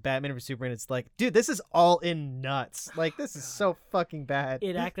bland. Whereas Batman vs Superman, it's like, dude, this is all in nuts. Like this is so fucking bad.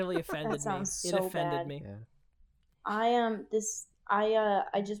 It actively offended me. sounds It so offended bad. me. Yeah.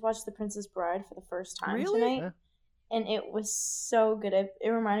 I just watched The Princess Bride for the first time Really? tonight, Yeah. and it was so good. It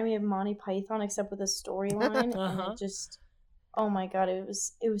reminded me of Monty Python, except with a storyline, and Uh-huh. it just, oh my god, it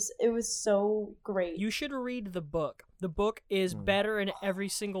was so great. You should read the book. The book is Mm. better in every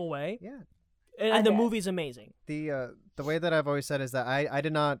single way, Yeah. and I the bet. movie's amazing. The way that I've always said is that I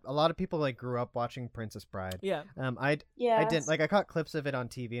did not. A lot of people like grew up watching Princess Bride. Yeah. I didn't like. I caught clips of it on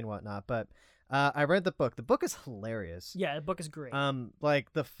TV and whatnot, but I read the book. The book is hilarious. Yeah, the book is great.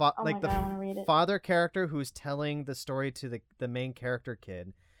 Like the Oh my God, I wanna read it. father character who's telling the story to the main character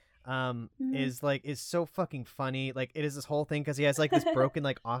kid, is so fucking funny. Like it is this whole thing because he has like this broken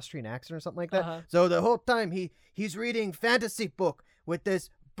like Austrian accent or something like that. Uh-huh. So the whole time he's reading fantasy book with this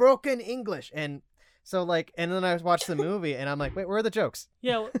broken English and. So like, and then I watched the movie, and I'm like, wait, where are the jokes?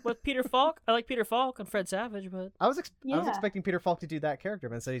 Yeah, with Peter Falk. I like Peter Falk and Fred Savage, but I was Yeah. expecting Peter Falk to do that character,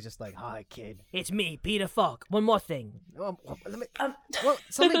 but instead he's just like, "Hi, kid. it's me, Peter Falk. One more thing.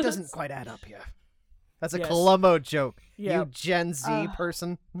 Something doesn't quite add up here." That's a Yes. Columbo joke. Yeah. You Gen Z Ugh.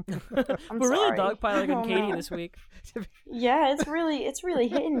 person. I'm We're really sorry. dogpiling on Oh, Katie no. this week. Yeah, it's really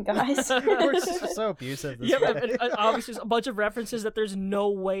hitting, guys. We're so abusive. This Yeah, way. and obviously there's a bunch of references that there's no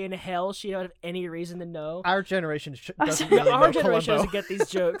way in hell she'd have any reason to know. Our generation doesn't Yeah, really Our know generation Columbo. doesn't get these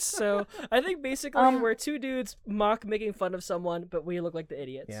jokes, so I think basically we're two dudes making fun of someone, but we look like the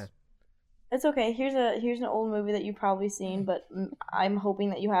idiots. Yeah. It's okay. Here's an old movie that you've probably seen, but I'm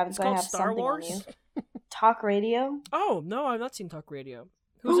hoping that you haven't. It's So I called have Star something Wars. on you. Talk Radio. Oh no, I've not seen Talk Radio.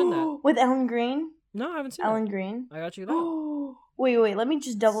 Who's in that? With Ellen Green. No, I haven't seen Ellen that. Green. I got you that. Wait. Let me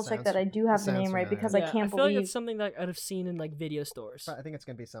just double check Sounds- that I do have the sounds name right familiar. because Yeah, I can't I feel believe. like it's something that I'd have seen in like video stores. I think it's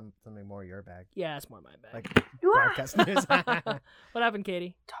gonna be something more your bag, Yeah, it's more my bag. like Ah! broadcast news. What happened,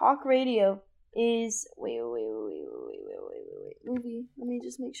 Katie? Talk Radio is wait. Movie. Let me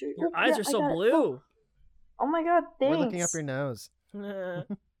just make sure. Your Oh, eyes yeah, are I so got it. blue. Oh my god, We're thanks. looking up your nose.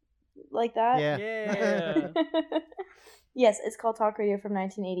 Like that. Yeah. Yeah. Yes, it's called Talk Radio from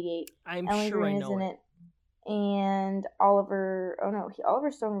 1988. I'm Ellen sure Green I is know in it. it, and Oliver. Oh no,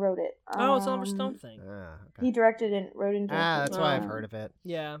 Oliver Stone wrote it. Oh, it's an Oliver Stone thing. Okay. He directed and wrote and directed. That's why I've Oh. heard of it.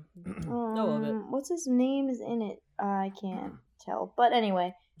 Yeah. know of it. What's his name is in it? I can't tell. But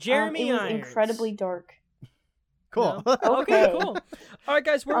anyway, Jeremy it was Irons. incredibly dark. Cool. No? Okay, Okay. cool. All right,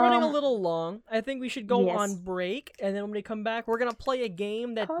 guys, we're running a Um, little long. I think we should go yes. on break, and then when we come back, we're gonna play a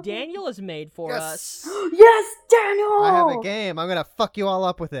game that Cover. Daniel has made for Yes. us. Yes, Daniel. I have a game. I'm gonna fuck you all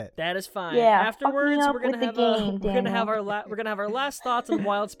up with it. That is fine. Yeah, fuck me Afterwards, up we're gonna with the have game, we're gonna have Daniel. we're gonna have our last thoughts on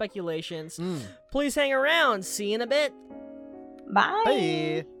wild speculations. Mm. Please hang around. See you in a bit. Bye.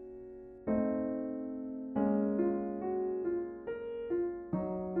 Bye.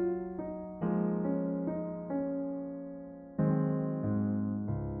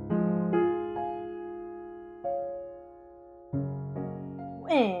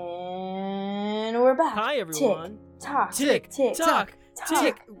 And we're back. Hi, everyone. Tock. Tick, Tick. tock,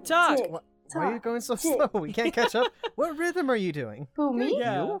 tick, tock. Tick. Why are you going so Tick. slow? We can't catch up. What rhythm are you doing? Who, me?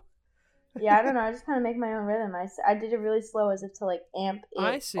 Yeah. You? Yeah, I don't know. I just kind of make my own rhythm. I did it really slow as if to like amp it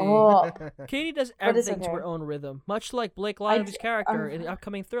I see. up. Katie does But it's everything to okay. her own rhythm, much like Blake Lively's character in the um,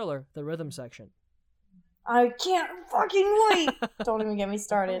 upcoming thriller, The Rhythm Section. I can't fucking wait. Don't even get me What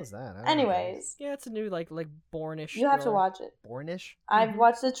started. was that? I don't know. Anyways, Yeah, it's a new like Bourne-ish you have to thriller. watch it. Bornish? I've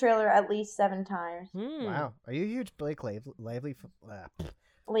watched the trailer at least 7 times. Hmm. Wow. Are you a huge Blake Lively? Blake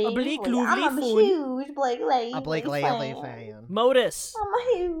Blake Lively. Lively I'm a fan. huge Blake Lively A Blake Lively fan. Modus. I'm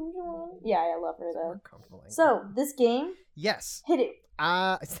a huge one. Yeah, I love her though. More comfortable. So this game, Yes. hit it.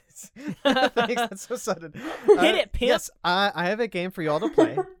 Thanks, that's so sudden. Hit it, pimp. Yes, I have a game for you all to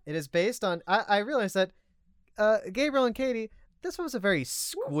play. It is based on. I realized that Gabriel and Katie, this was a very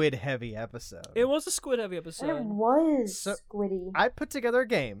squid-heavy episode. It was a squid-heavy It episode. was So- squiddy. I put together a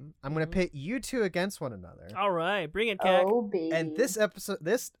game. I'm going to Mhm. pit you two against one another. All right, bring it, Cac. Oh baby. And this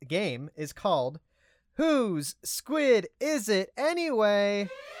game is called Whose Squid Is It Anyway?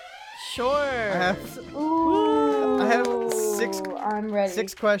 Sure. I have Ooh. I have six- I'm ready.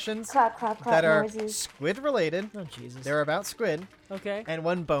 6 questions clap clap clap that are noises. squid related. Oh Jesus. They're about squid, Okay. and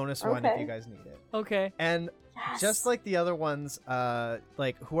one bonus one if Okay. you guys need it. Okay. And Yes. just like the other ones,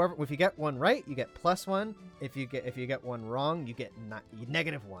 like whoever, if you get one right, you get +1. If you get one wrong, you get -1.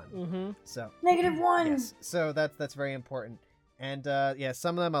 Mm-hmm. So -1. yes, so that's very important. And yeah,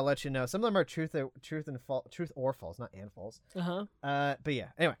 some of them I'll let you know. Some of them are truth or false, not and false. Uh-huh. But yeah,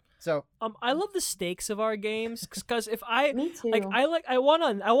 anyway, so I love the stakes of our games because if I Me too. I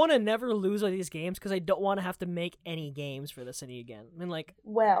wanna never lose on these games because I don't want to have to make any games for this again. I mean, like,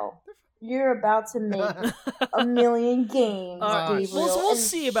 Well, you're about to make a million games, Gabriel. we'll and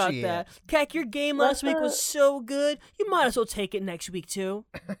see about shit. that. Cac, your game Let last week the- was so good. You might as well take it next week too.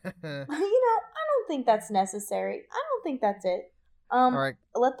 I don't think that's necessary. I don't think that's it. all right,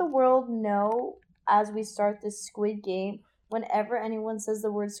 Let the world know as we start this Squid Game. Whenever anyone says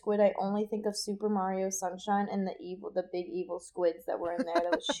the word squid, I only think of Super Mario Sunshine and the big evil squids that were in there that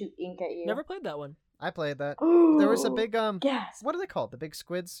would shoot ink at you. Never played that one. I played that. There was a Ooh, big Yes. what are they called? The big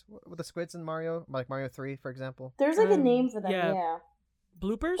squids? With the squids in Mario, like Mario 3, for example. There's like a Um, name for them. yeah. Yeah.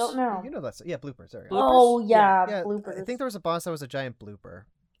 Bloopers. Don't know. You know that's bloopers. There you go. Bloopers? Oh yeah, Yeah, bloopers. I think there was a boss that was a giant blooper.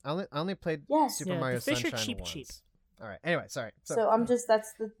 I only played Yes. Super Yeah, Mario the fish are Sunshine cheap, once. cheap. All right. Anyway, sorry. So I'm just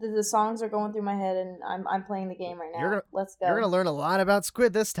that's the songs are going through my head and I'm playing the game right now. You're gonna- Let's go. you're gonna learn a lot about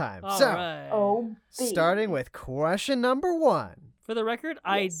squid this time. All so right. Oh, starting with question number 1. For the record,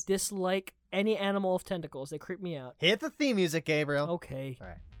 Yes. I dislike any animal with tentacles. They creep me out. Hit the theme music, Gabriel. Okay. All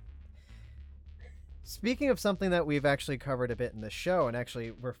right. Speaking of something that we've actually covered a bit in the show and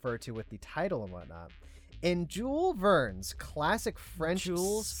actually referred to with the title and whatnot, in Jules Verne's classic French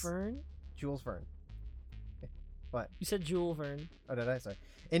Jules Verne? Jules Verne. What? You said Jules Verne. Oh, did I? Sorry.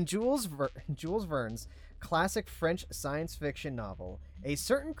 In Jules Verne's classic French science fiction novel, a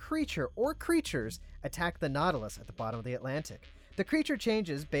certain creature or creatures attack the Nautilus at the bottom of the Atlantic. The creature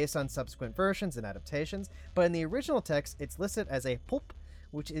changes based on subsequent versions and adaptations, but in the original text, it's listed as a pulp,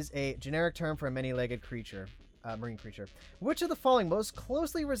 which is a generic term for a many-legged creature, marine creature. Which of the following most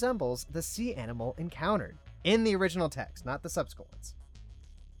closely resembles the sea animal encountered in the original text, not the subsequent ones?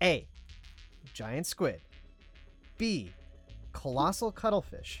 A. Giant squid. B. Colossal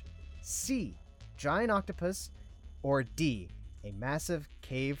cuttlefish. C. Giant octopus. Or D. A massive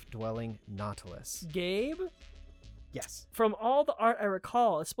cave-dwelling nautilus. Gabe? Yes. From all the art I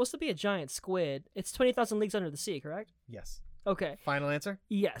recall, it's supposed to be a giant squid. It's 20,000 Leagues Under the Sea, correct? Yes. Okay. Final answer?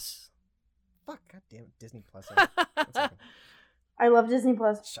 Yes. Fuck, god damn it, Disney Plus. One second. I love Disney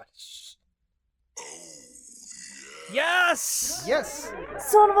Plus. Shut. Shh. Yes! Yes.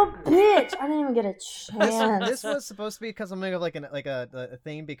 Son of a bitch! I didn't even get a chance. This was supposed to be something of like a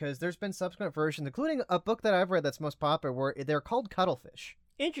thing because there's been subsequent versions, including a book that I've read that's most popular, where they're called cuttlefish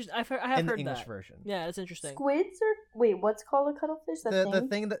Interesting. I have in the heard English that. version. Yeah, that's interesting. Squids or wait, what's called a cuttlefish? The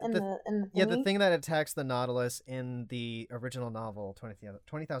thing that in the, the yeah, the thingy? thing that attacks the Nautilus in the original novel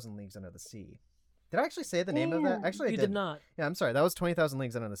 20,000 Leagues Under the Sea. Did I actually say the name of that? Damn. Actually, I You did not. Yeah, I'm sorry. That was 20,000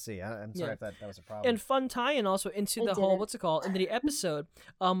 Leagues Under the Sea. I'm sorry Yeah. if that was a problem. And fun tie-in also into I the whole didn't. what's it called into the episode.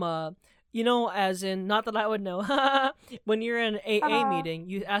 You know, as in not that I would know. When you're in an AA meeting,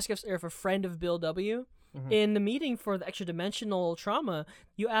 you ask if you're a friend of Bill W. Mhm. In the meeting for the extra dimensional trauma,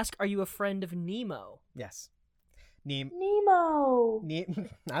 you ask, "Are you a friend of Nemo?" Yes. Nemo. Not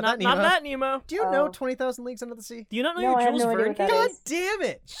Not that Nemo. that Nemo. Do you know Oh. 20,000 Leagues Under the Sea? Do you not know No, who I have Jules no idea Verne what that is? God is. damn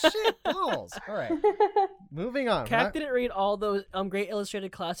it! Shit balls. All right, moving on. Cat didn't read all those great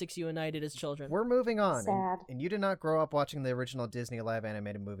illustrated classics you and I did as children. We're moving on. And, Sad. and you did not grow up watching the original Disney live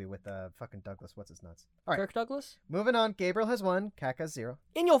animated movie with fucking Douglas. What's his nuts? All right, Kirk Douglas? moving on. Gabriel has 1. Cat has 0.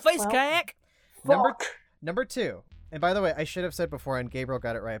 In your face, Well- Kayak! Fuck. Number 2. And by the way, I should have said before, and Gabriel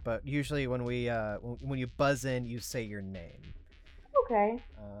got it right. But usually when we when you buzz in, you say your name. Okay.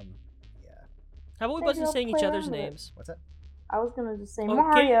 Yeah. How about we Maybe buzz in I'll saying each play other's around with it. names? What's that? I was gonna just say Oh,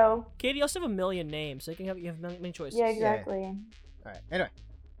 Mario. Katie, you also have a million names, so you have many choices. Yeah, exactly. All right. Anyway,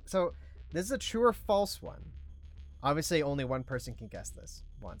 so this is a true or false one. Obviously, only one person can guess this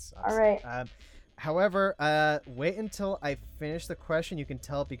once. All Obviously. right. However, wait until I finish the question. You can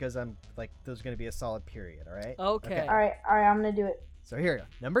tell because I'm like, there's going to be a solid period. All right. Okay. All right. I'm gonna do it. So here we go.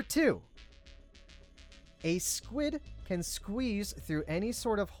 Number 2. A squid can squeeze through any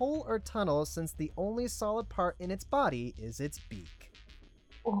sort of hole or tunnel since the only solid part in its body is its beak.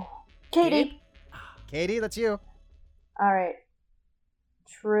 Oh. Katie. Katie, that's you. All right.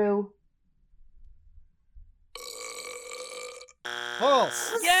 True.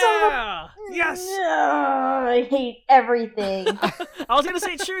 False. Yeah! Yes! I hate everything. I was gonna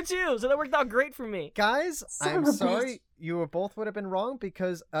say true too, so that worked out great for me. Guys, Son I'm of a sorry. bitch. You were both would have been wrong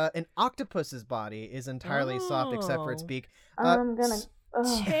because an octopus's body is entirely soft except for its Oh. beak. I'm gonna.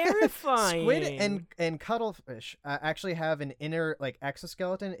 Ugh. Terrifying. Squid and cuttlefish actually have an inner like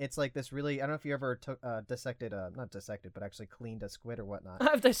exoskeleton. It's like this really. I don't know if you ever took dissected, not dissected, but actually cleaned a squid or whatnot.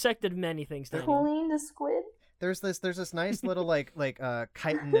 I've dissected many things, Daniel. Clean the squid. There's this nice little like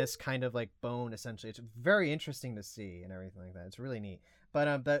chitinous kind of like bone essentially. It's very interesting to see and everything like that. It's really neat.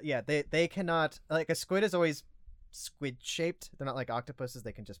 But yeah, they cannot like a squid is always squid shaped. They're not like octopuses.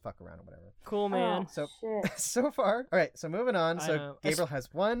 They can just fuck around or whatever. Cool, man. So Shit. so far, all right. So moving on. I So know. Gabriel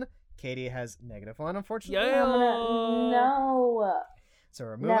has 1. Katie has -1. Unfortunately. Yeah. I'm gonna. No. So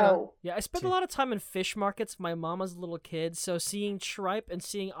we're moving on. No. Yeah, I spent a lot of time in fish markets with my mom as a little kid, so seeing tripe and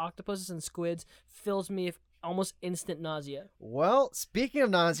seeing octopuses and squids fills me with almost instant nausea. Well, speaking of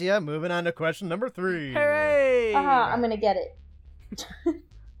nausea, moving on to question number 3. Hooray! I'm gonna get it.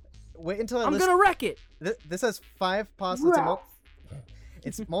 Wait until I I'm list. gonna wreck it! This has 5 possible. Ralph.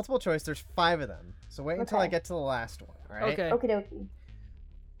 It's multiple choice. There's 5 of them. So wait until I Okay. get to the last one. All right. Okay. Okie dokie.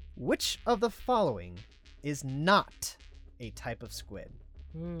 Which of the following is not a type of squid?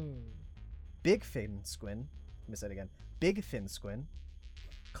 Big fin squid. Let me say it again. Big fin squid.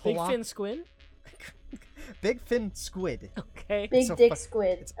 Big fin squid? Big fin squid. Okay. Big so dick fuck-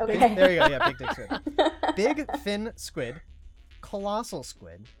 squid. It's Okay. big, there you go. Yeah, big dick squid. Big fin squid. Colossal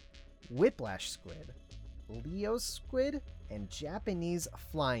squid. Whiplash squid. Leo squid. And Japanese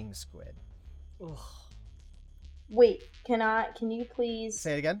flying squid. Ugh. Wait. Can you please?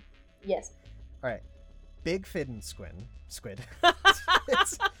 Say it again. Yes. All right. Big fin squid.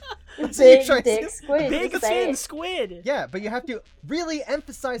 It's Big choice. dick squid. Big just say fin it. squid! Yeah, but you have to really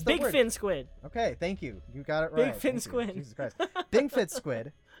emphasize the Big word. fin squid. Okay, thank you. You got it Big right. fin Thank you. squid. Jesus Christ. Big fin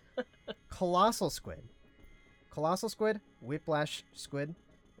squid. Colossal squid. Colossal squid. Whiplash squid.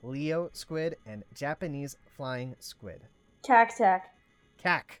 Leo squid. And Japanese flying squid. Tac tac.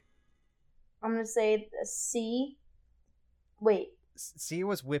 Cack. I'm gonna say C. Wait. C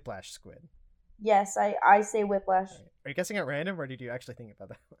was whiplash squid. Yes, I say whiplash. All right. Are you guessing at random or did you actually think about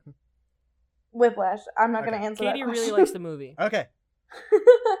that one? Whiplash. I'm not gonna Okay. answer Katie that. really likes the movie. Okay.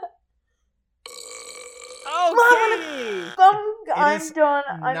 Okay! I'm is done.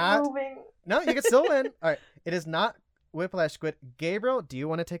 I'm not- moving. No, you can still win. All right. It is not whiplash squid. Gabriel, do you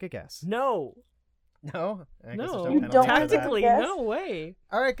want to take a guess? No. No? I guess there's No. no You penalty don't for want to that. Tactically, guess? no way.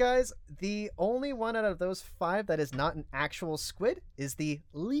 All right, guys. The only one out of those 5 that is not an actual squid is the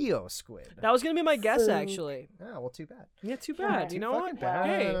Leo squid. That was gonna be my guess, Food. actually. Oh, well, too bad. Yeah, too Yeah, bad. too You know Fucking what? bad.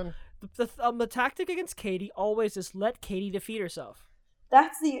 Hey, the tactic against Katie always is let Katie defeat herself.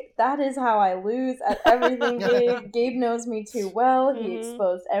 That is how I lose at everything, Gabe. Gabe knows me too well. He Mhm.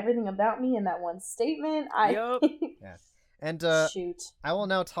 exposed everything about me in that one statement. Yup. And Shoot. I will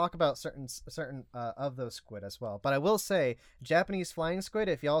now talk about certain of those squid as well. But I will say, Japanese flying squid,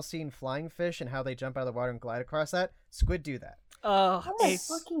 if y'all seen flying fish and how they jump out of the water and glide across that, squid do that. Oh my A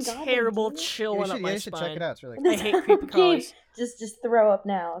fucking God, terrible they do? chill You went should, up my you should check spine. it out. It's really I cool. hate creepy Gabe, crawlies. just throw up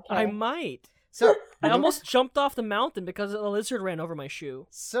now. Okay. I might. So, I almost jumped off the mountain because a lizard ran over my shoe.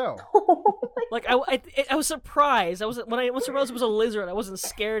 so Like I was surprised. Once I realized it was a lizard, I wasn't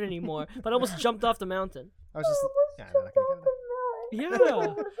scared anymore. But I almost jumped off the mountain. I was just, yeah, I'm not gonna get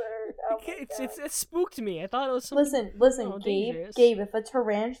into that. Yeah. Oh my It spooked me. I thought it was something. Listen, Oh, Gabe. dangerous. Gabe, if a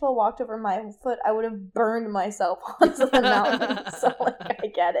tarantula walked over my foot, I would have burned myself onto the mountain. So like, I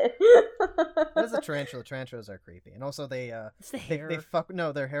get it. There's a tarantula. Tarantulas are creepy, and also It's the they hair. fuck.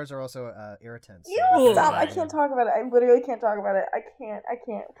 No, their hairs are also irritants. You Ugh. stop! I can't talk about it. I literally can't talk about it. I can't.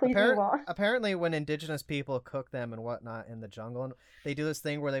 Please move on. Apparently, when indigenous people cook them and whatnot in the jungle, they do this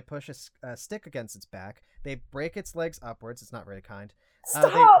thing where they push a stick against its back. They break its legs upwards. It's not very kind.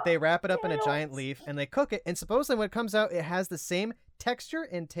 Stop! They wrap it up in a Daniel. giant leaf and they cook it. And supposedly, when it comes out, it has the same texture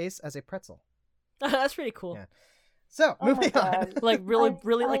and taste as a pretzel. That's pretty cool. Yeah. So Oh my moving on. God. Like really, I-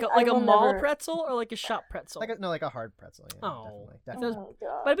 really, like I a will mall never- pretzel or like a shop pretzel. like a hard pretzel. Yeah, Oh. definitely. Oh my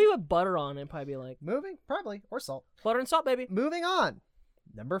god. But it'd be with butter on it. Probably be like Moving, probably, or salt. butter and salt, baby. Moving on.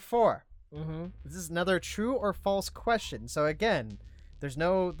 Number 4. Mm-hmm. This is another true or false question. So again, there's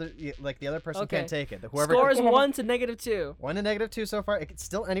no like the other person Okay. can't take it. Whoever Score is Okay. 1 to -2. 1 to -2 so far. It's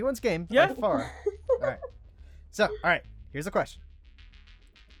still anyone's game Yeah. by far. All right. So, all right. Here's the question.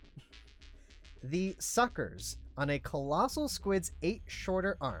 The suckers on a colossal squid's 8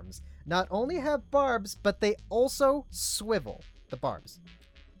 shorter arms not only have barbs, but they also swivel the barbs.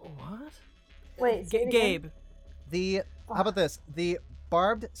 What? Wait, say it again. Gabe. How about this? The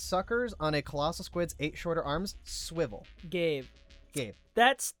barbed suckers on a colossal squid's 8 shorter arms swivel. Gabe. Gabe.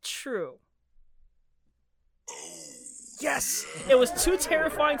 That's true. Yes. It was too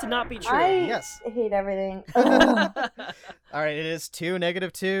terrifying to not be true. I Yes. hate everything. All right. It is 2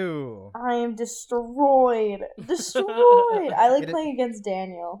 -2. I am destroyed. Destroyed. I like It is- playing against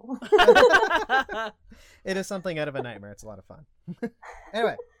Daniel. It is something out of a nightmare. It's a lot of fun.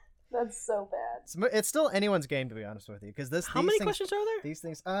 Anyway, That's so bad. it's still anyone's game to be honest with you, because How many questions are there? These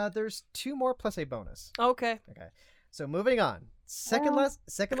things. There's 2 more plus a bonus. Okay. Okay. So moving on. Second Well.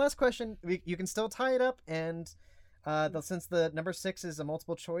 last question. You can still tie it up, and since the number 6 is a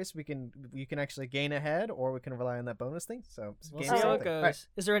multiple choice, you can actually gain ahead, or we can rely on that bonus thing. So We'll game see is how it something. goes. All right.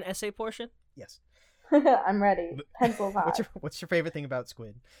 Is there an essay portion? Yes. I'm ready. Pencils hot. What's your favorite thing about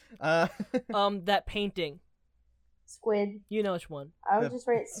Squid? That painting. Squid. You know which one. I would The- just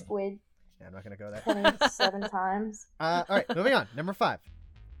write squid Yeah, I'm not gonna go there. 27 times. All right, moving on. Number 5.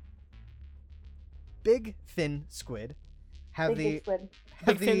 Big fin squid have Big squid.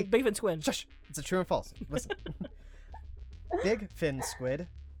 have Big Fin Squid. Shush! It's a true and false. Listen. Big fin squid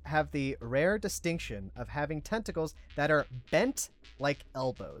have the rare distinction of having tentacles that are bent like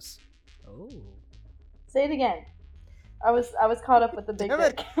elbows. Oh. Say it again. I was caught up with the big Damn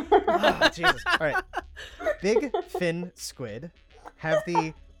it. dick. Oh, Jesus. All right. Big fin squid have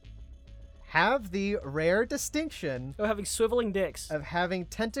the rare distinction Oh, having swiveling dicks. of having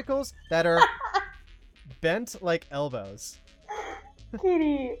tentacles that are bent like elbows.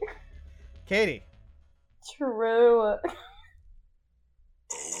 Katie. Katie. True.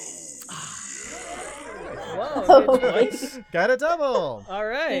 Whoa, good choice. Got a double. All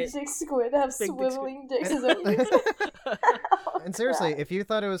right. Big squid have Big swiveling dicks. Is that what you said? And seriously, if you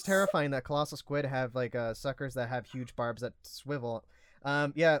thought it was terrifying that colossal squid have like suckers that have huge barbs that swivel,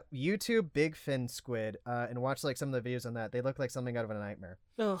 yeah, YouTube big fin squid and watch like some of the videos on that. They look like something out of a nightmare.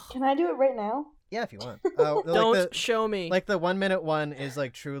 Ugh. Can I do it right now? Yeah, if you want. Don't show me. Like the 1 minute one is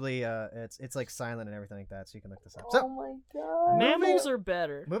like truly it's like silent and everything like that, so you can look this up. Oh So my god. Mammals are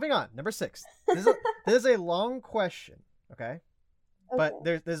better. moving on, number 6. This is a long question, okay? But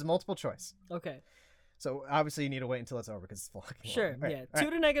Okay. there's multiple choice. Okay. So obviously you need to wait until it's over because it's fucking long. Sure. All right, Yeah. all 2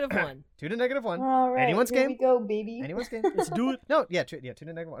 to -1. 2 to -1. All right. Anyone's here game? we go, baby. Anyone's game? Let's do it. No, yeah, 2 to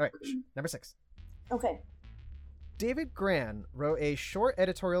 -1. All right, number 6. Okay. David Gran wrote a short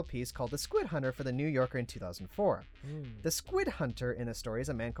editorial piece called The Squid Hunter for The New Yorker in 2004. The Squid Hunter in the story is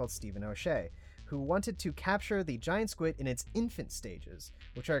a man called Stephen O'Shea, who wanted to capture the giant squid in its infant stages,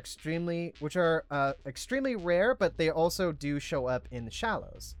 which are extremely rare, but they also do show up in the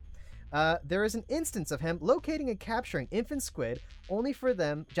shallows. There is an instance of him locating and capturing infant squid,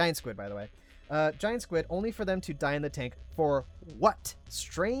 giant squid by the way, giant squid only for them to die in the tank for what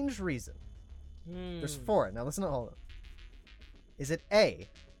strange reason? There's 4. Now listen to all of them. Is it A,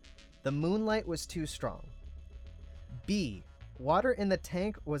 the moonlight was too strong? B, water in the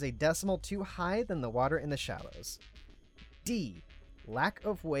tank was a decimal too high than the water in the shallows? D, lack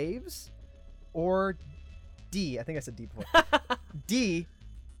of waves? Or D, I think I said D before. D,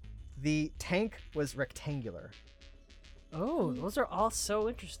 the tank was rectangular. Oh, those are all so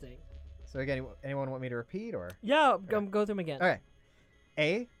interesting. So again, anyone want me to repeat or? Yeah, go through them again. All right.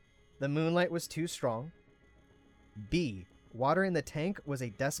 A, the moonlight was too strong. B, water in the tank was a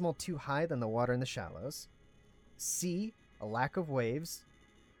decimal too high than the water in the shallows. C, a lack of waves.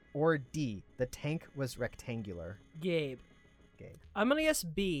 Or D, the tank was rectangular. Gabe. Gabe? I'm gonna guess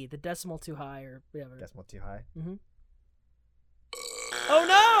B, the decimal too high or whatever. Decimal too high. Oh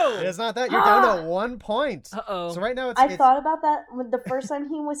It no! is not that. You're down to 1 point. Uh-oh. So right now I thought about that with the first time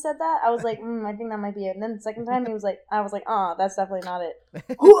he said that. I was like, I think that might be it. And then the second time I was like, that's definitely not it.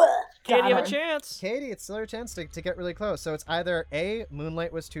 Katie, Got you have a him. chance. Katie, it's still your chance to get really close. So it's either A,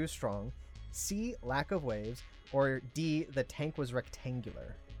 Moonlight was too strong, C, lack of waves, or D, the tank was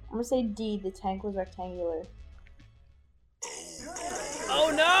rectangular. I'm gonna say D. The tank was rectangular.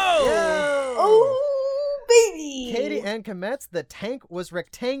 Oh no! Oh, baby! Katie and Kometz, the tank was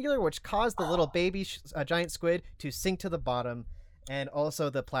rectangular, which caused the little baby giant squid to sink to the bottom, and also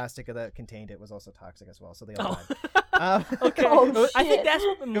the plastic that contained it was also toxic as well, so they all died. Okay, Oh, I think shit. that's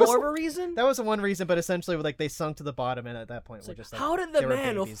more of a reason. That was the one reason, but essentially, like, they sunk to the bottom, and at that point, we're just like, how did they the were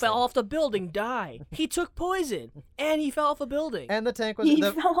man who babies fell then. off the building die? He took poison, and he fell off a building. And the tank was He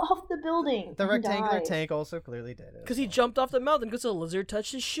the fell off the building. the and rectangular died. tank also clearly did it. Because he jumped off the mountain because a lizard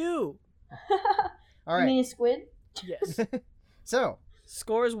touched his shoe. All You mean right, a squid? Yes. so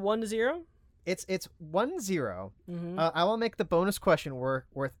Score is 1-0. it's 1-0. Mm-hmm. I will make the bonus question worth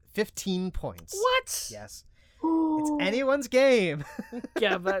 15 points. What? Yes, it's anyone's game.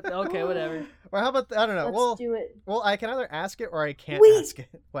 Yeah, but okay, whatever. Or how about I don't know. Let's do it. Well, I can either ask it or I can't Wait. ask it.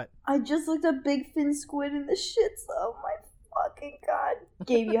 What? I just looked up big fin squid in the shits. Oh my fucking god.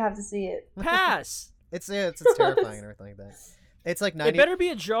 Gabe, you have to see it. Pass. It's terrifying and everything like that. It's like 90. It better be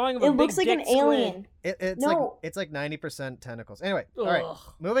a drawing of a It big looks like an dick squid. alien. It's No. like 90% tentacles. Anyway, all right. Ugh.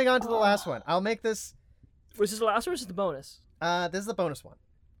 Moving on to the last one. I'll make this. Was this the last one or is this the bonus? This is the bonus one.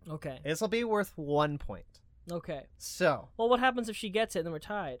 Okay. This will be worth 1 point. Okay. So, Well, what happens if she gets it and then we're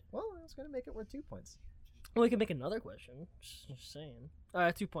tied? well, I was gonna make it worth 2 points. Well, we can make another question. Just saying. All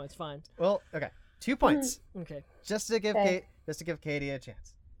right, 2 points. Fine. Well, okay, 2 points Okay. just to give Okay. Katie a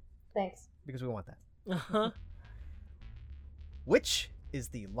chance Thanks. because we want that. Uh-huh. Which is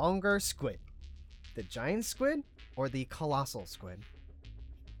the longer squid? The giant squid or the colossal squid?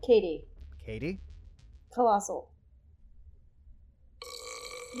 Katie. Katie? Colossal.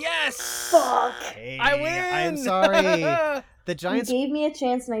 Yes! Fuck! Katie, I win! I'm sorry. The You giant gave me a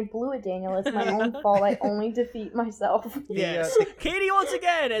chance and I blew it, Daniel. It's my own fault. I only defeat myself. Yes. Katie once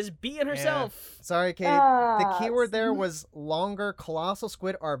again has beaten herself. Sorry, Katie. The Ah, keyword there was longer. Colossal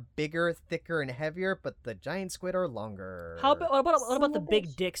squid are bigger, thicker, and heavier, but the giant squid are longer. What about Son of the a big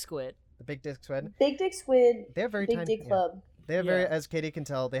bitch. dick squid? The big dick squid? Big Dick Squid. They have very Big tiny. Dick Club. They have very, Yeah. as Katie can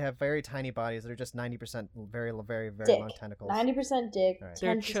tell, they have very tiny bodies that are just 90% very, very, very Dick. long tentacles. 90% dick, Alright.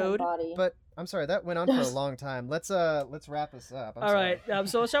 They're 10% chode, body. But I'm sorry, that went on for a long time. Let's wrap this up. I'm All sorry. right.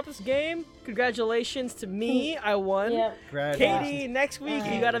 So let's wrap this game. Congratulations to me. I won. Yep. Katie, next week you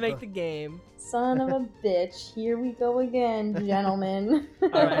Alright. got to make the game. Son of a bitch. Here we go again, gentlemen. All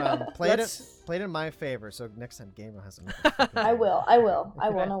right. Played Let's- it in my favor, so next time Gamer has some. I will. No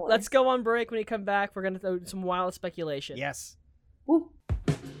worries. Let's go on break. When we come back, we're gonna do some wild speculation. Yes. Woo.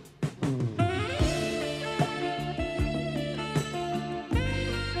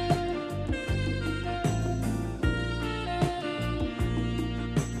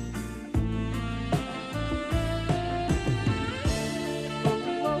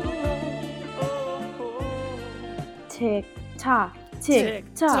 Tick tock, tick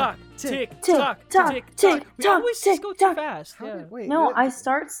tock. tick tick, tock, tock, tick tick, tock. We tock, always tick, just go too tock. fast. How Yeah. did, wait. No, you, I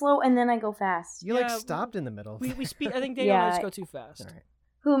start slow and then I go fast. You like Yeah, stopped in the middle. We speak. I think Daniel and I Yeah. just go too fast. All right.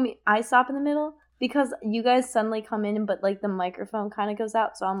 Who me? I stop in the middle because you guys suddenly come in, but like the microphone kind of goes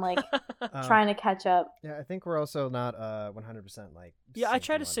out, so I'm like trying to catch up. Yeah, I think we're also not 100% like. Yeah, I synced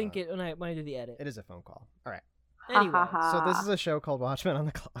try and to sync whatnot. it when I do the edit. It is a phone call. All right. Anyway, Ha, ha, ha. So this is a show called Watchmen on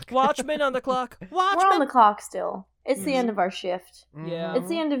the Clock. Watchmen on the clock. We're on Watchmen. the clock still. It's the Mhm. end of our shift. Yeah. It's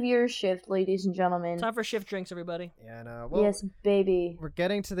the end of your shift, ladies and gentlemen. Time for shift drinks, everybody. Yeah, no. Well, Yes, baby. we're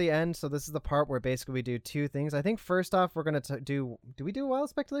getting to the end, so this is the part where basically we do two things. I think first off, we're gonna do. Do we do wild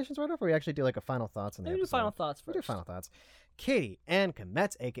speculations right off, or we actually do like a final thoughts on the Maybe do episode? final thoughts We first. do final thoughts. Katie and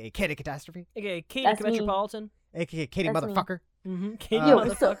Kometz, aka Katie Catastrophe, Okay, Katie That's me. Metropolitan. aka Katie That's me. Motherfucker. Mm-hmm. Katie Yo,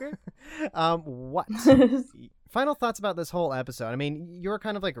 what's up? motherfucker. What? Final thoughts about this whole episode. I mean, you were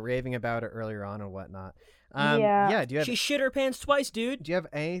kind of like raving about it earlier on and whatnot. Yeah. Yeah. Do you have She shit her pants twice, dude. Do you have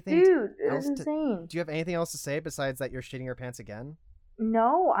anything? Dude, it else was to- insane. Do you have anything else to say besides that you're shitting your pants again?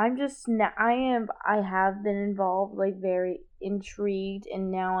 No, I'm just I have been involved, like very intrigued,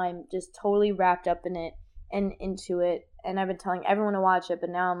 and now I'm just totally wrapped up in it and into it. And I've been telling everyone to watch it, but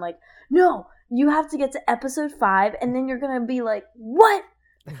now I'm like, no, you have to get to episode 5, and then you're gonna be like, what?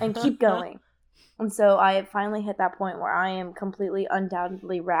 And keep going. And so I finally hit that point where I am completely,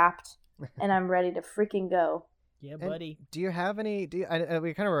 undoubtedly wrapped, and I'm ready to freaking go. Yeah, And buddy. Do you have any? We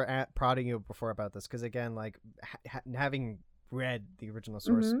kind of were prodding you before about this because again, like having read the original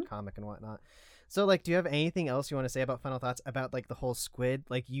source comic and whatnot. So, like, do you have anything else you want to say about final thoughts about, like, the whole squid?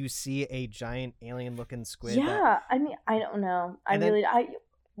 Like, you see a giant alien-looking squid. Yeah, I mean, I don't know.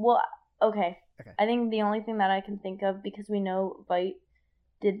 Well, okay. Okay. I think the only thing that I can think of, because we know Vite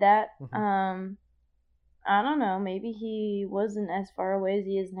did that, I don't know, maybe he wasn't as far away as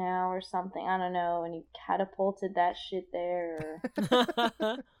he is now or something, I don't know, and he catapulted that shit there,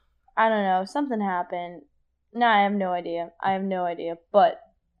 or I don't know, something happened. No, I have no idea, but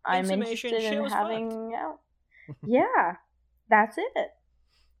I'm Intimation, interested shit in was having out. Yeah, that's it.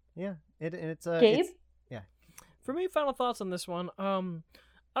 Yeah, it's Gabe? it's- yeah. For me, final thoughts on this one.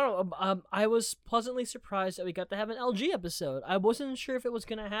 I don't know. I was pleasantly surprised that we got to have an LG episode. I wasn't sure if it was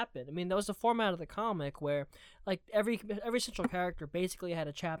gonna happen. I mean, that was the format of the comic where, like, every central character basically had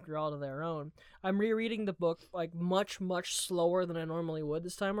a chapter all to their own. I'm rereading the book like much slower than I normally would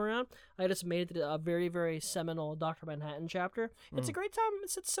this time around. I just made it to a very very seminal Dr. Manhattan chapter. It's a great time.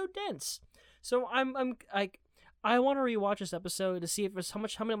 It's so dense. So I want to rewatch this episode to see if there's how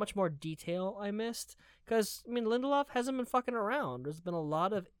much more detail I missed. Because, I mean, Lindelof hasn't been fucking around. There's been a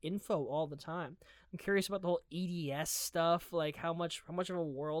lot of info all the time. I'm curious about the whole EDS stuff, like how much of a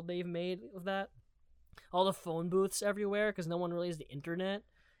world they've made of that. All the phone booths everywhere, because no one really has the internet.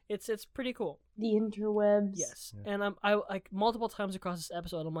 It's pretty cool. The interwebs. Yes, and I like multiple times across this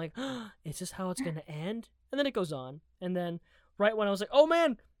episode, I'm like, is this how it's gonna end? And then it goes on, and then right when I was like, oh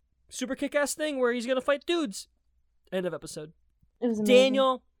man, super kick-ass thing where he's gonna fight dudes. End of episode. It was amazing.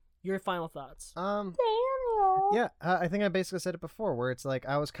 Daniel, your final thoughts. Daniel. Yeah, I think I basically said it before, where it's like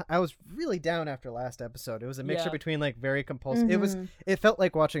I was really down after last episode. It was a mixture Yeah. between like very compulsive. It felt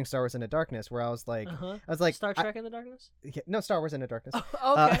like watching Star Wars Into Darkness, where I was like, Star Trek in the Darkness. no, Star Wars Into Darkness.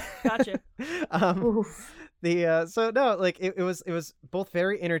 Okay, gotcha. Oof. So no, like it was both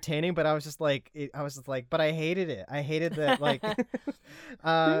very entertaining, but I was just like, but I hated it. I hated that, like,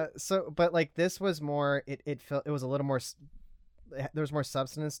 so, but like this was more. It felt it was a little more. There was more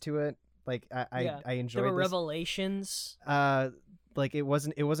substance to it. Like I enjoyed. There were this. Revelations. Like it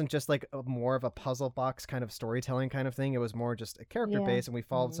wasn't just like more of a puzzle box kind of storytelling kind of thing. It was more just a character base, and we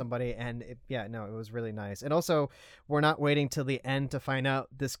followed somebody, and it was really nice. And also, we're not waiting till the end to find out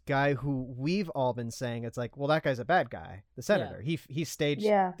this guy who we've all been saying it's like, well, that guy's a bad guy, the senator. He staged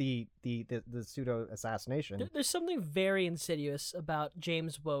the pseudo assassination. There's something very insidious about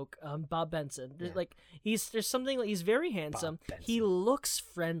James Woke, Bob Benson. There's something like he's very handsome. He looks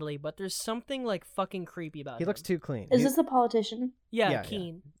friendly, but there's something like fucking creepy about him. He looks too clean. Is this a politician? Yeah,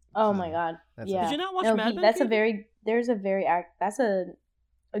 Keen. Oh my god. Yeah. Did you not watch No, Mad Men? that's Gabe? that's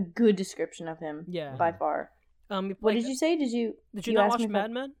a good description of him. Yeah. By far. What did you say? Did you not ask watch me if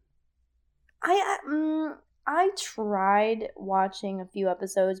Mad Men? I tried watching a few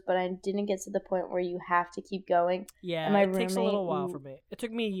episodes, but I didn't get to the point where you have to keep going. Yeah, and my it takes a little roommate- while for me. It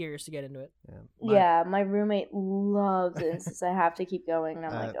took me years to get into it. Yeah, my roommate loves it and says I have to keep going. And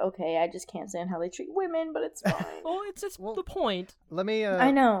I'm like, okay, I just can't stand how they treat women, but it's fine. Well, it's the point. Let me.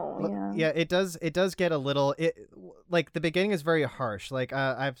 I know. Yeah, it does get a little. Like the beginning is very harsh. Like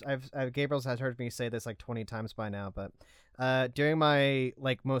I've Gabriel's has heard me say this like 20 times by now, but during my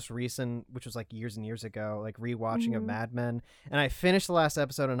like most recent, which was like years and years ago, like rewatching of Mad Men, and I finished the last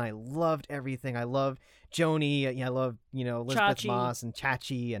episode and I loved everything. I loved Joni, I love Elizabeth Chachi. Moss and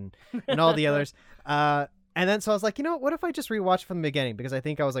Chachi and all the others. And then so I was like, what if I just rewatch from the beginning, because I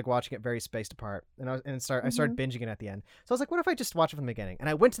think I was like watching it very spaced apart, and I started binging it at the end. So I was like, what if I just watch it from the beginning? And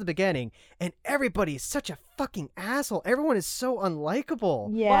I went to the beginning, and everybody is such a fucking asshole. Everyone is so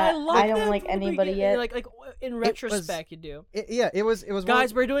unlikable. Yeah, Well, I don't them like from the anybody beginning. yet. Like in retrospect, you do. It was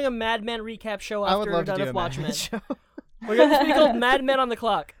Guys, we're doing a Mad Men recap show I would after we're love to done do with a Mad Men Watchmen. show. We're going to be called Mad Men on the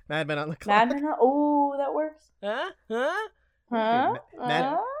Clock. Mad Men on the Clock. Mad Men. Oh, that works. Huh? Huh?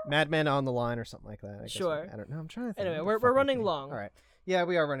 Mad Men on the Line or something like that. I guess. Sure. I don't know. I'm trying to think. Anyway, What the we're fuck running would be? long. All right. Yeah,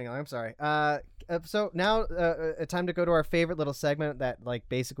 we are running long. I'm sorry. So now, time to go to our favorite little segment that, like,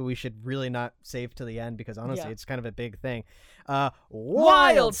 basically we should really not save to the end, because honestly, Yeah. it's kind of a big thing.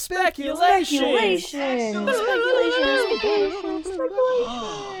 Wild speculation. Speculation.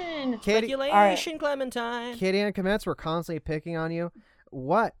 Katie, Speculation, Clementine. Katie and Commence, we're constantly picking on you.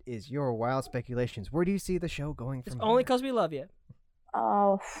 What is your wild speculations? Where do you see the show going from It's only here? because we love you.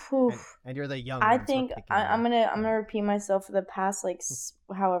 Oh, phew. And you're the young I ones, we're think picking I'm on you. gonna repeat myself for the past like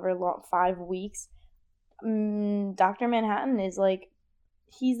however long, 5 weeks. Dr. Manhattan is like,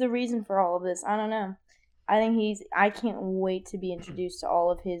 he's the reason for all of this. I don't know. I can't wait to be introduced to all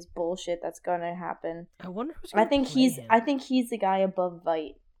of his bullshit that's gonna happen. I wonder who's I gonna think play him. I think he's the guy above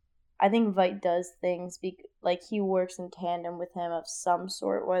Vite. I think Vite does things like he works in tandem with him of some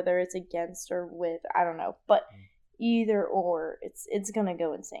sort, whether it's against or with, I don't know. But either or. It's gonna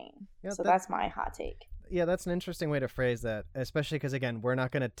go insane. Yeah, So that's my hot take. Yeah, that's an interesting way to phrase that, especially because again, we're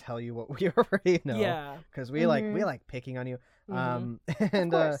not going to tell you what we already know. Yeah. Because we like picking on you. Mhm.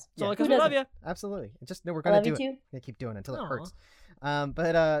 And Of course. It's only yeah, because Who we love doesn't? you. absolutely. Just no, we're I gonna love do you it. too. They keep doing it until Aw. it hurts.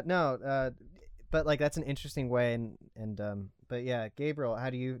 But like that's an interesting way, and but yeah, Gabriel, how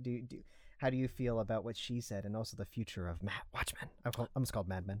do you feel about what she said, and also the future of Watchmen? I'm almost called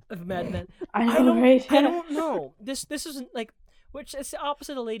Mad Men. Of Mad Men. I know, right? I don't know. This isn't like, which it's the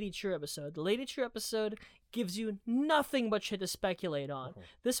opposite of Lady True episode. The Lady True episode gives you nothing but shit to speculate on.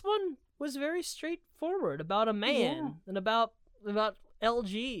 This one was very straightforward about a man and about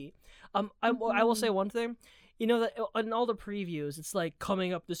LG. I will say one thing. You know that in all the previews, it's like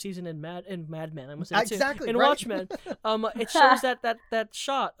coming up the season in Mad Men. I'm gonna say Exactly, in right. Watchmen. It shows that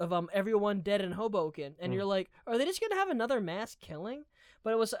shot of everyone dead in Hoboken, and you're like, are they just gonna have another mass killing?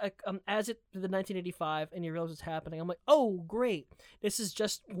 But it was as it the 1985, and you realize what's happening. I'm like, oh great, this is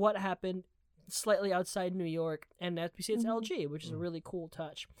just what happened slightly outside New York, and as we see, it's LG, which is a really cool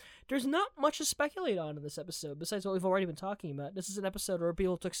touch. There's not much to speculate on in this episode besides what we've already been talking about. This is an episode where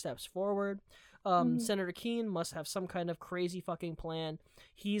people took steps forward. Senator Keene must have some kind of crazy fucking plan.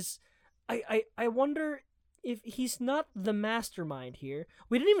 I wonder if he's not the mastermind here.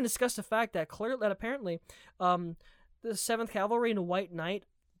 We didn't even discuss the fact that apparently the 7th Cavalry and White Knight,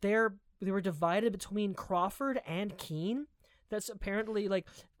 they were divided between Crawford and Keene. That's apparently like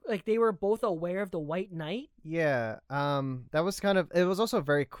they were both aware of the White Knight. Yeah, that was it was also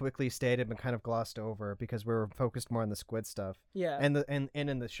very quickly stated and kind of glossed over because we were focused more on the squid stuff. Yeah. And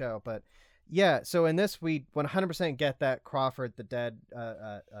in the show, but yeah, so in this we 100% get that Crawford, the dead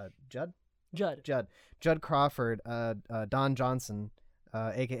Judd Crawford, Don Johnson,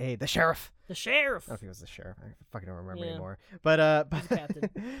 aka the sheriff. The sheriff. I don't know if he was the sheriff. I fucking don't remember Yeah. anymore. But He's the captain.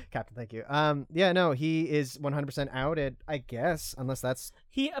 Captain, thank you. Yeah, no, he is 100% outed, I guess, unless that's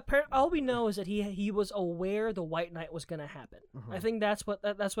All we know is that he was aware the White Knight was gonna happen. Mhm. I think that's what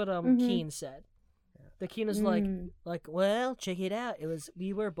Keene said. The Keene is like, well, check it out.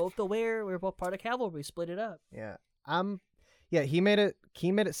 We were both aware. We were both part of cavalry. We split it up. yeah. Yeah, he made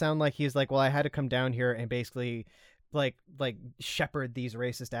it sound like he's like, well, I had to come down here and basically like shepherd these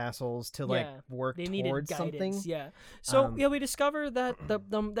racist assholes to like work They needed towards guidance. something. Yeah. So we discover that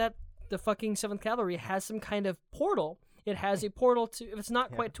the fucking 7th Cavalry has some kind of portal. It has a portal to, if it's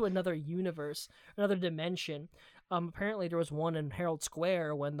not quite to another universe, another dimension. Apparently there was one in Herald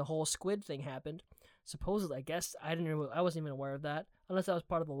Square when the whole squid thing happened. Supposedly, I guess I wasn't even aware of that, unless that was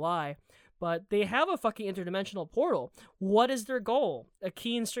part of the lie. But they have a fucking interdimensional portal. What is their goal?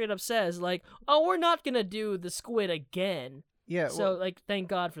 Keene straight up says, like, oh, we're not gonna do the squid again. Yeah. So, like, thank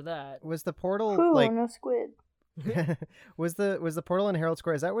God for that. Was the portal Cool, like no squid. was the portal in Herald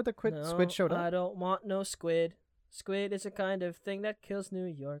Square? Is that where the No, squid showed up? I don't want no squid. Squid is a kind of thing that kills New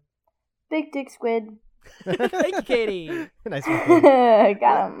York. Big dick squid. Thank you, Katie. Nice one. Katie.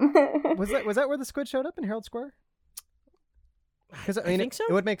 Got him. Was that where the squid showed up in Herald Square? Because I mean, think so.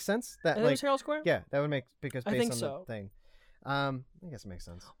 it would make sense I that think it like was Herald Square. yeah, that would make because I based think on so. the thing. I guess it makes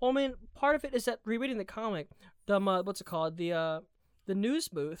sense. Well, I mean, part of it is that rereading the comic, what's it called? The news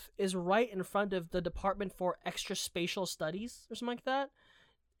booth is right in front of the Department for Extraspatial Studies or something like that,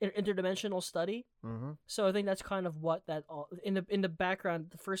 interdimensional study. Mm-hmm. So I think that's kind of what that in the background.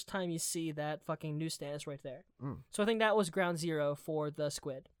 The first time you see that fucking newsstand is right there. So I think that was ground zero for the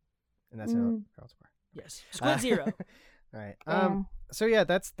squid. And that's Herald Square. Yes, squid zero. All right. Yeah. So yeah,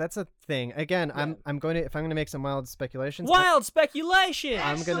 that's a thing. Again, Yeah. I'm going to if I'm going to make some wild speculations. Wild speculation.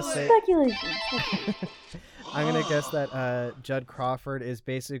 I'm going to say Speculation. I'm going to guess that Judd Crawford is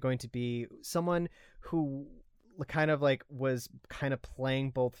basically going to be someone who kind of like was kind of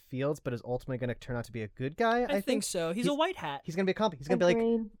playing both fields, but is ultimately going to turn out to be a good guy. I think so. He's a white hat. He's going to be a comp. He's going to be like,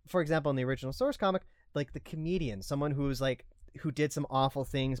 Agreed. for example, in the original source comic, like the comedian, someone who's like who did some awful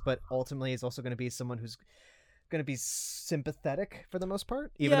things, but ultimately is also going to be someone who's going to be sympathetic for the most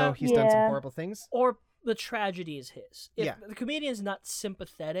part, even though he's done some Yeah. horrible things. Or the tragedy is his. Yeah. The comedian's not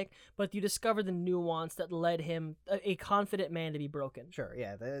sympathetic, but you discover the nuance that led him, a confident man, to be broken. Sure,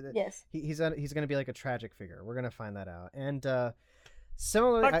 yeah. Yes. He's going to be like a tragic figure. We're going to find that out. And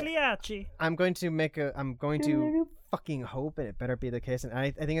similarly, Pagliacci. I'm going to fucking hope, and it better be the case, and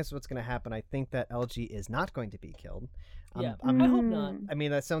I think that's what's going to happen. I think that LG is not going to be killed. Yeah, I hope not. I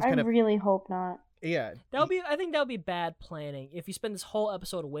mean, that sounds I kind of... really hope not. Yeah. I think that would be bad planning if you spend this whole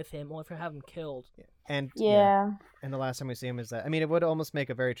episode with him, only for have him killed. And Yeah. and the last time we see him is that, I mean, it would almost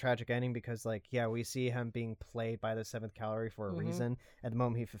make a very tragic ending because, like, yeah, we see him being played by the 7th Cavalry for a reason. At the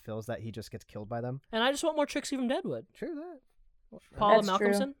moment he fulfills that, he just gets killed by them. And I just want more Trixie from Deadwood. True that. Paula That's true.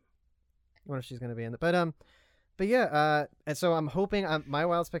 Malcolmson. I wonder if she's going to be in it. But But yeah, and so I'm hoping my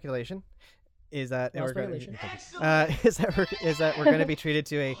wild speculation is that Wild we're gonna, speculation. is that we're going to be treated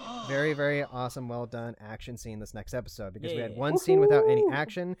to a very, very awesome, well done action scene this next episode, because we had Yeah. one scene without any Woohoo!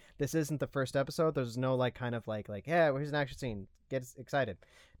 action. This isn't the first episode. There's no kind of like yeah, here's an action scene. Get excited.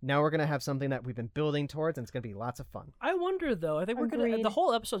 Now we're gonna have something that we've been building towards, and it's gonna be lots of fun. I wonder though. I think we're gonna. Agreed. The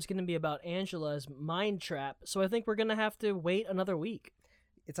whole episode's gonna be about Angela's mind trap. So I think we're gonna have to wait another week.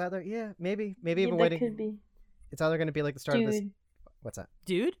 It's either maybe Yeah, even that waiting. could be. It's either gonna be like the start of this. Dude, What's that?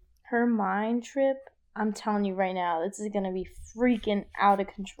 Dude, her mind trip. I'm telling you right now, this is gonna be freaking out of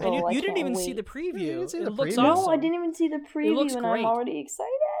control. and I you didn't can't even see wait. the preview. You didn't see it the looks preview. awesome. No, I didn't even see the preview, looks and great. I'm already excited.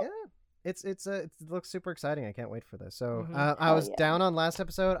 Yeah. It looks super exciting. I can't wait for this. So Mhm. I Hell was yeah. down on last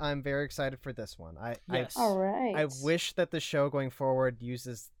episode. I'm very excited for this one. Yes. All right. I wish that the show going forward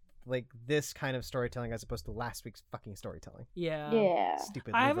uses like this kind of storytelling as opposed to last week's fucking storytelling. Yeah. Yeah.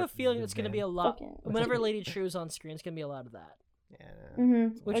 Stupid. I have a feeling it's gonna be a lot. Fucking- Whenever Lady True's on screen, it's gonna be a lot of that. Yeah.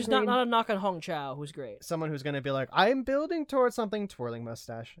 Mm-hmm. Which is not a knock on Hong Chow, who's great. Someone who's gonna be like, I'm building towards something, twirling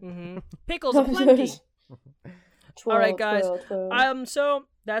mustache. Mm-hmm. Pickles aplenty. Twirl, All right, guys. twirl, twirl. So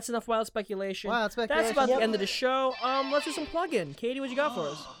that's enough wild speculation. Wow, it's speculation. That's about Yep. the end of the show. Let's do some plug-in. Katie, what you got for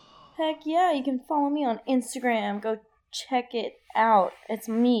us? Heck yeah, you can follow me on Instagram. Go check it out. It's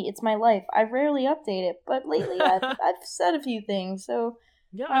me. It's my life. I rarely update it, but lately I've said a few things. So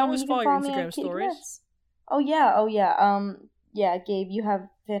Yeah, I always you follow can your me on Instagram Katie stories. Metz. Oh yeah. Yeah, Gabe, you have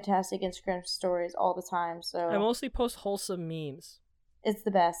fantastic Instagram stories all the time. So I mostly post wholesome memes. it's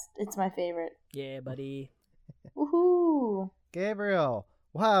the best. It's my favorite. Yeah, buddy. Woohoo! Gabriel.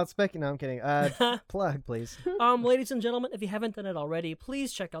 Wow, no, I'm kidding. Plug, please. Ladies and gentlemen, if you haven't done it already,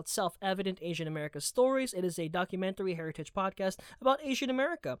 please check out Self-Evident Asian America Stories. It is a documentary heritage podcast about Asian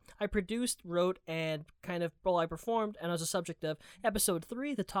America. I produced, wrote, and I performed, and I was a subject of episode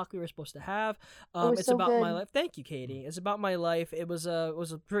 3, the talk we were supposed to have. was It's so about my good. life. Thank you, Katie. It's about my life. It was a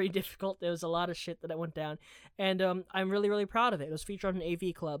pretty difficult. There was a lot of shit that went down, and I'm really, really proud of it. It was featured on an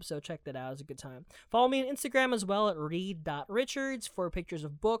AV Club, so check that out. It was a good time. Follow me on Instagram as well at read.richards for pictures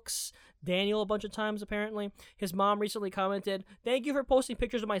of books. Daniel a bunch of times, apparently. His mom recently commented, "Thank you for posting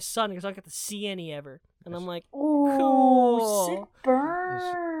pictures of my son because I don't get to see any ever." And I'm like, Ooh, Cool. sick She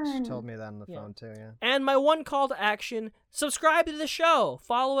burn. told me that on the Yeah. phone too, yeah. and my one call to action, subscribe to the show.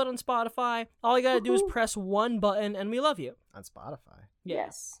 Follow it on Spotify. All you gotta do is Woohoo. press one button, and we love you. On Spotify. Yeah.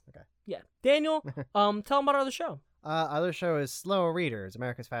 Yes. Yeah. Daniel, tell them about our other show. Other show is Slow Readers,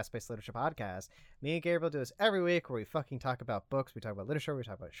 America's fast-paced literature podcast. Me and Gabriel do this every week where we fucking talk about books. We talk about literature. We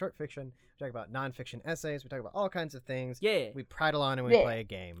talk about short fiction. We talk about nonfiction essays. We talk about all kinds of things. Yeah. We prattle on and we Yeah. play a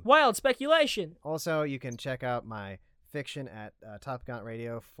game. Wild speculation. Also, you can check out my fiction at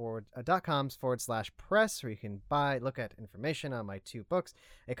topgauntradio.com/press, where you can look at information on my 2 books,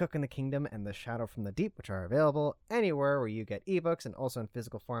 A Cook in the Kingdom and The Shadow from the Deep, which are available anywhere where you get ebooks and also in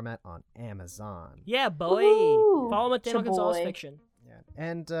physical format on Amazon. Yeah, boy. Woohoo. Follow him at Daniel It's a Gonzalez boy. Fiction. Yeah,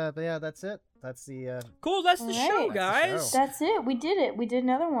 and but yeah, that's it. That's the Cool, that's the All show, right. guys. That's the That's it. We did it. We did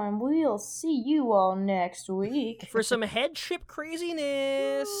another one. We'll see you all next week. For some head trip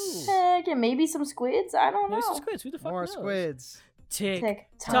craziness. Heck, and maybe some squids. I don't know. Maybe some squids. Who the fuck more knows? squids. Tick, Tick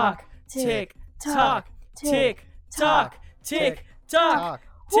tock, tick, tock, tick, tock, tick, tock,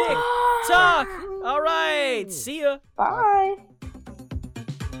 tick, tock. All right. See ya. Bye.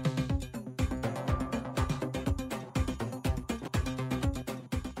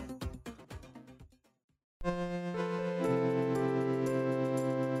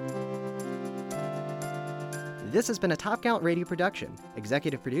 This has been a Top Count Radio production,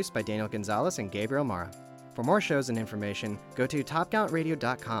 executive produced by Daniel Gonzalez and Gabriel Mara. For more shows and information, go to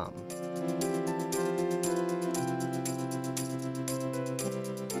topcountradio.com.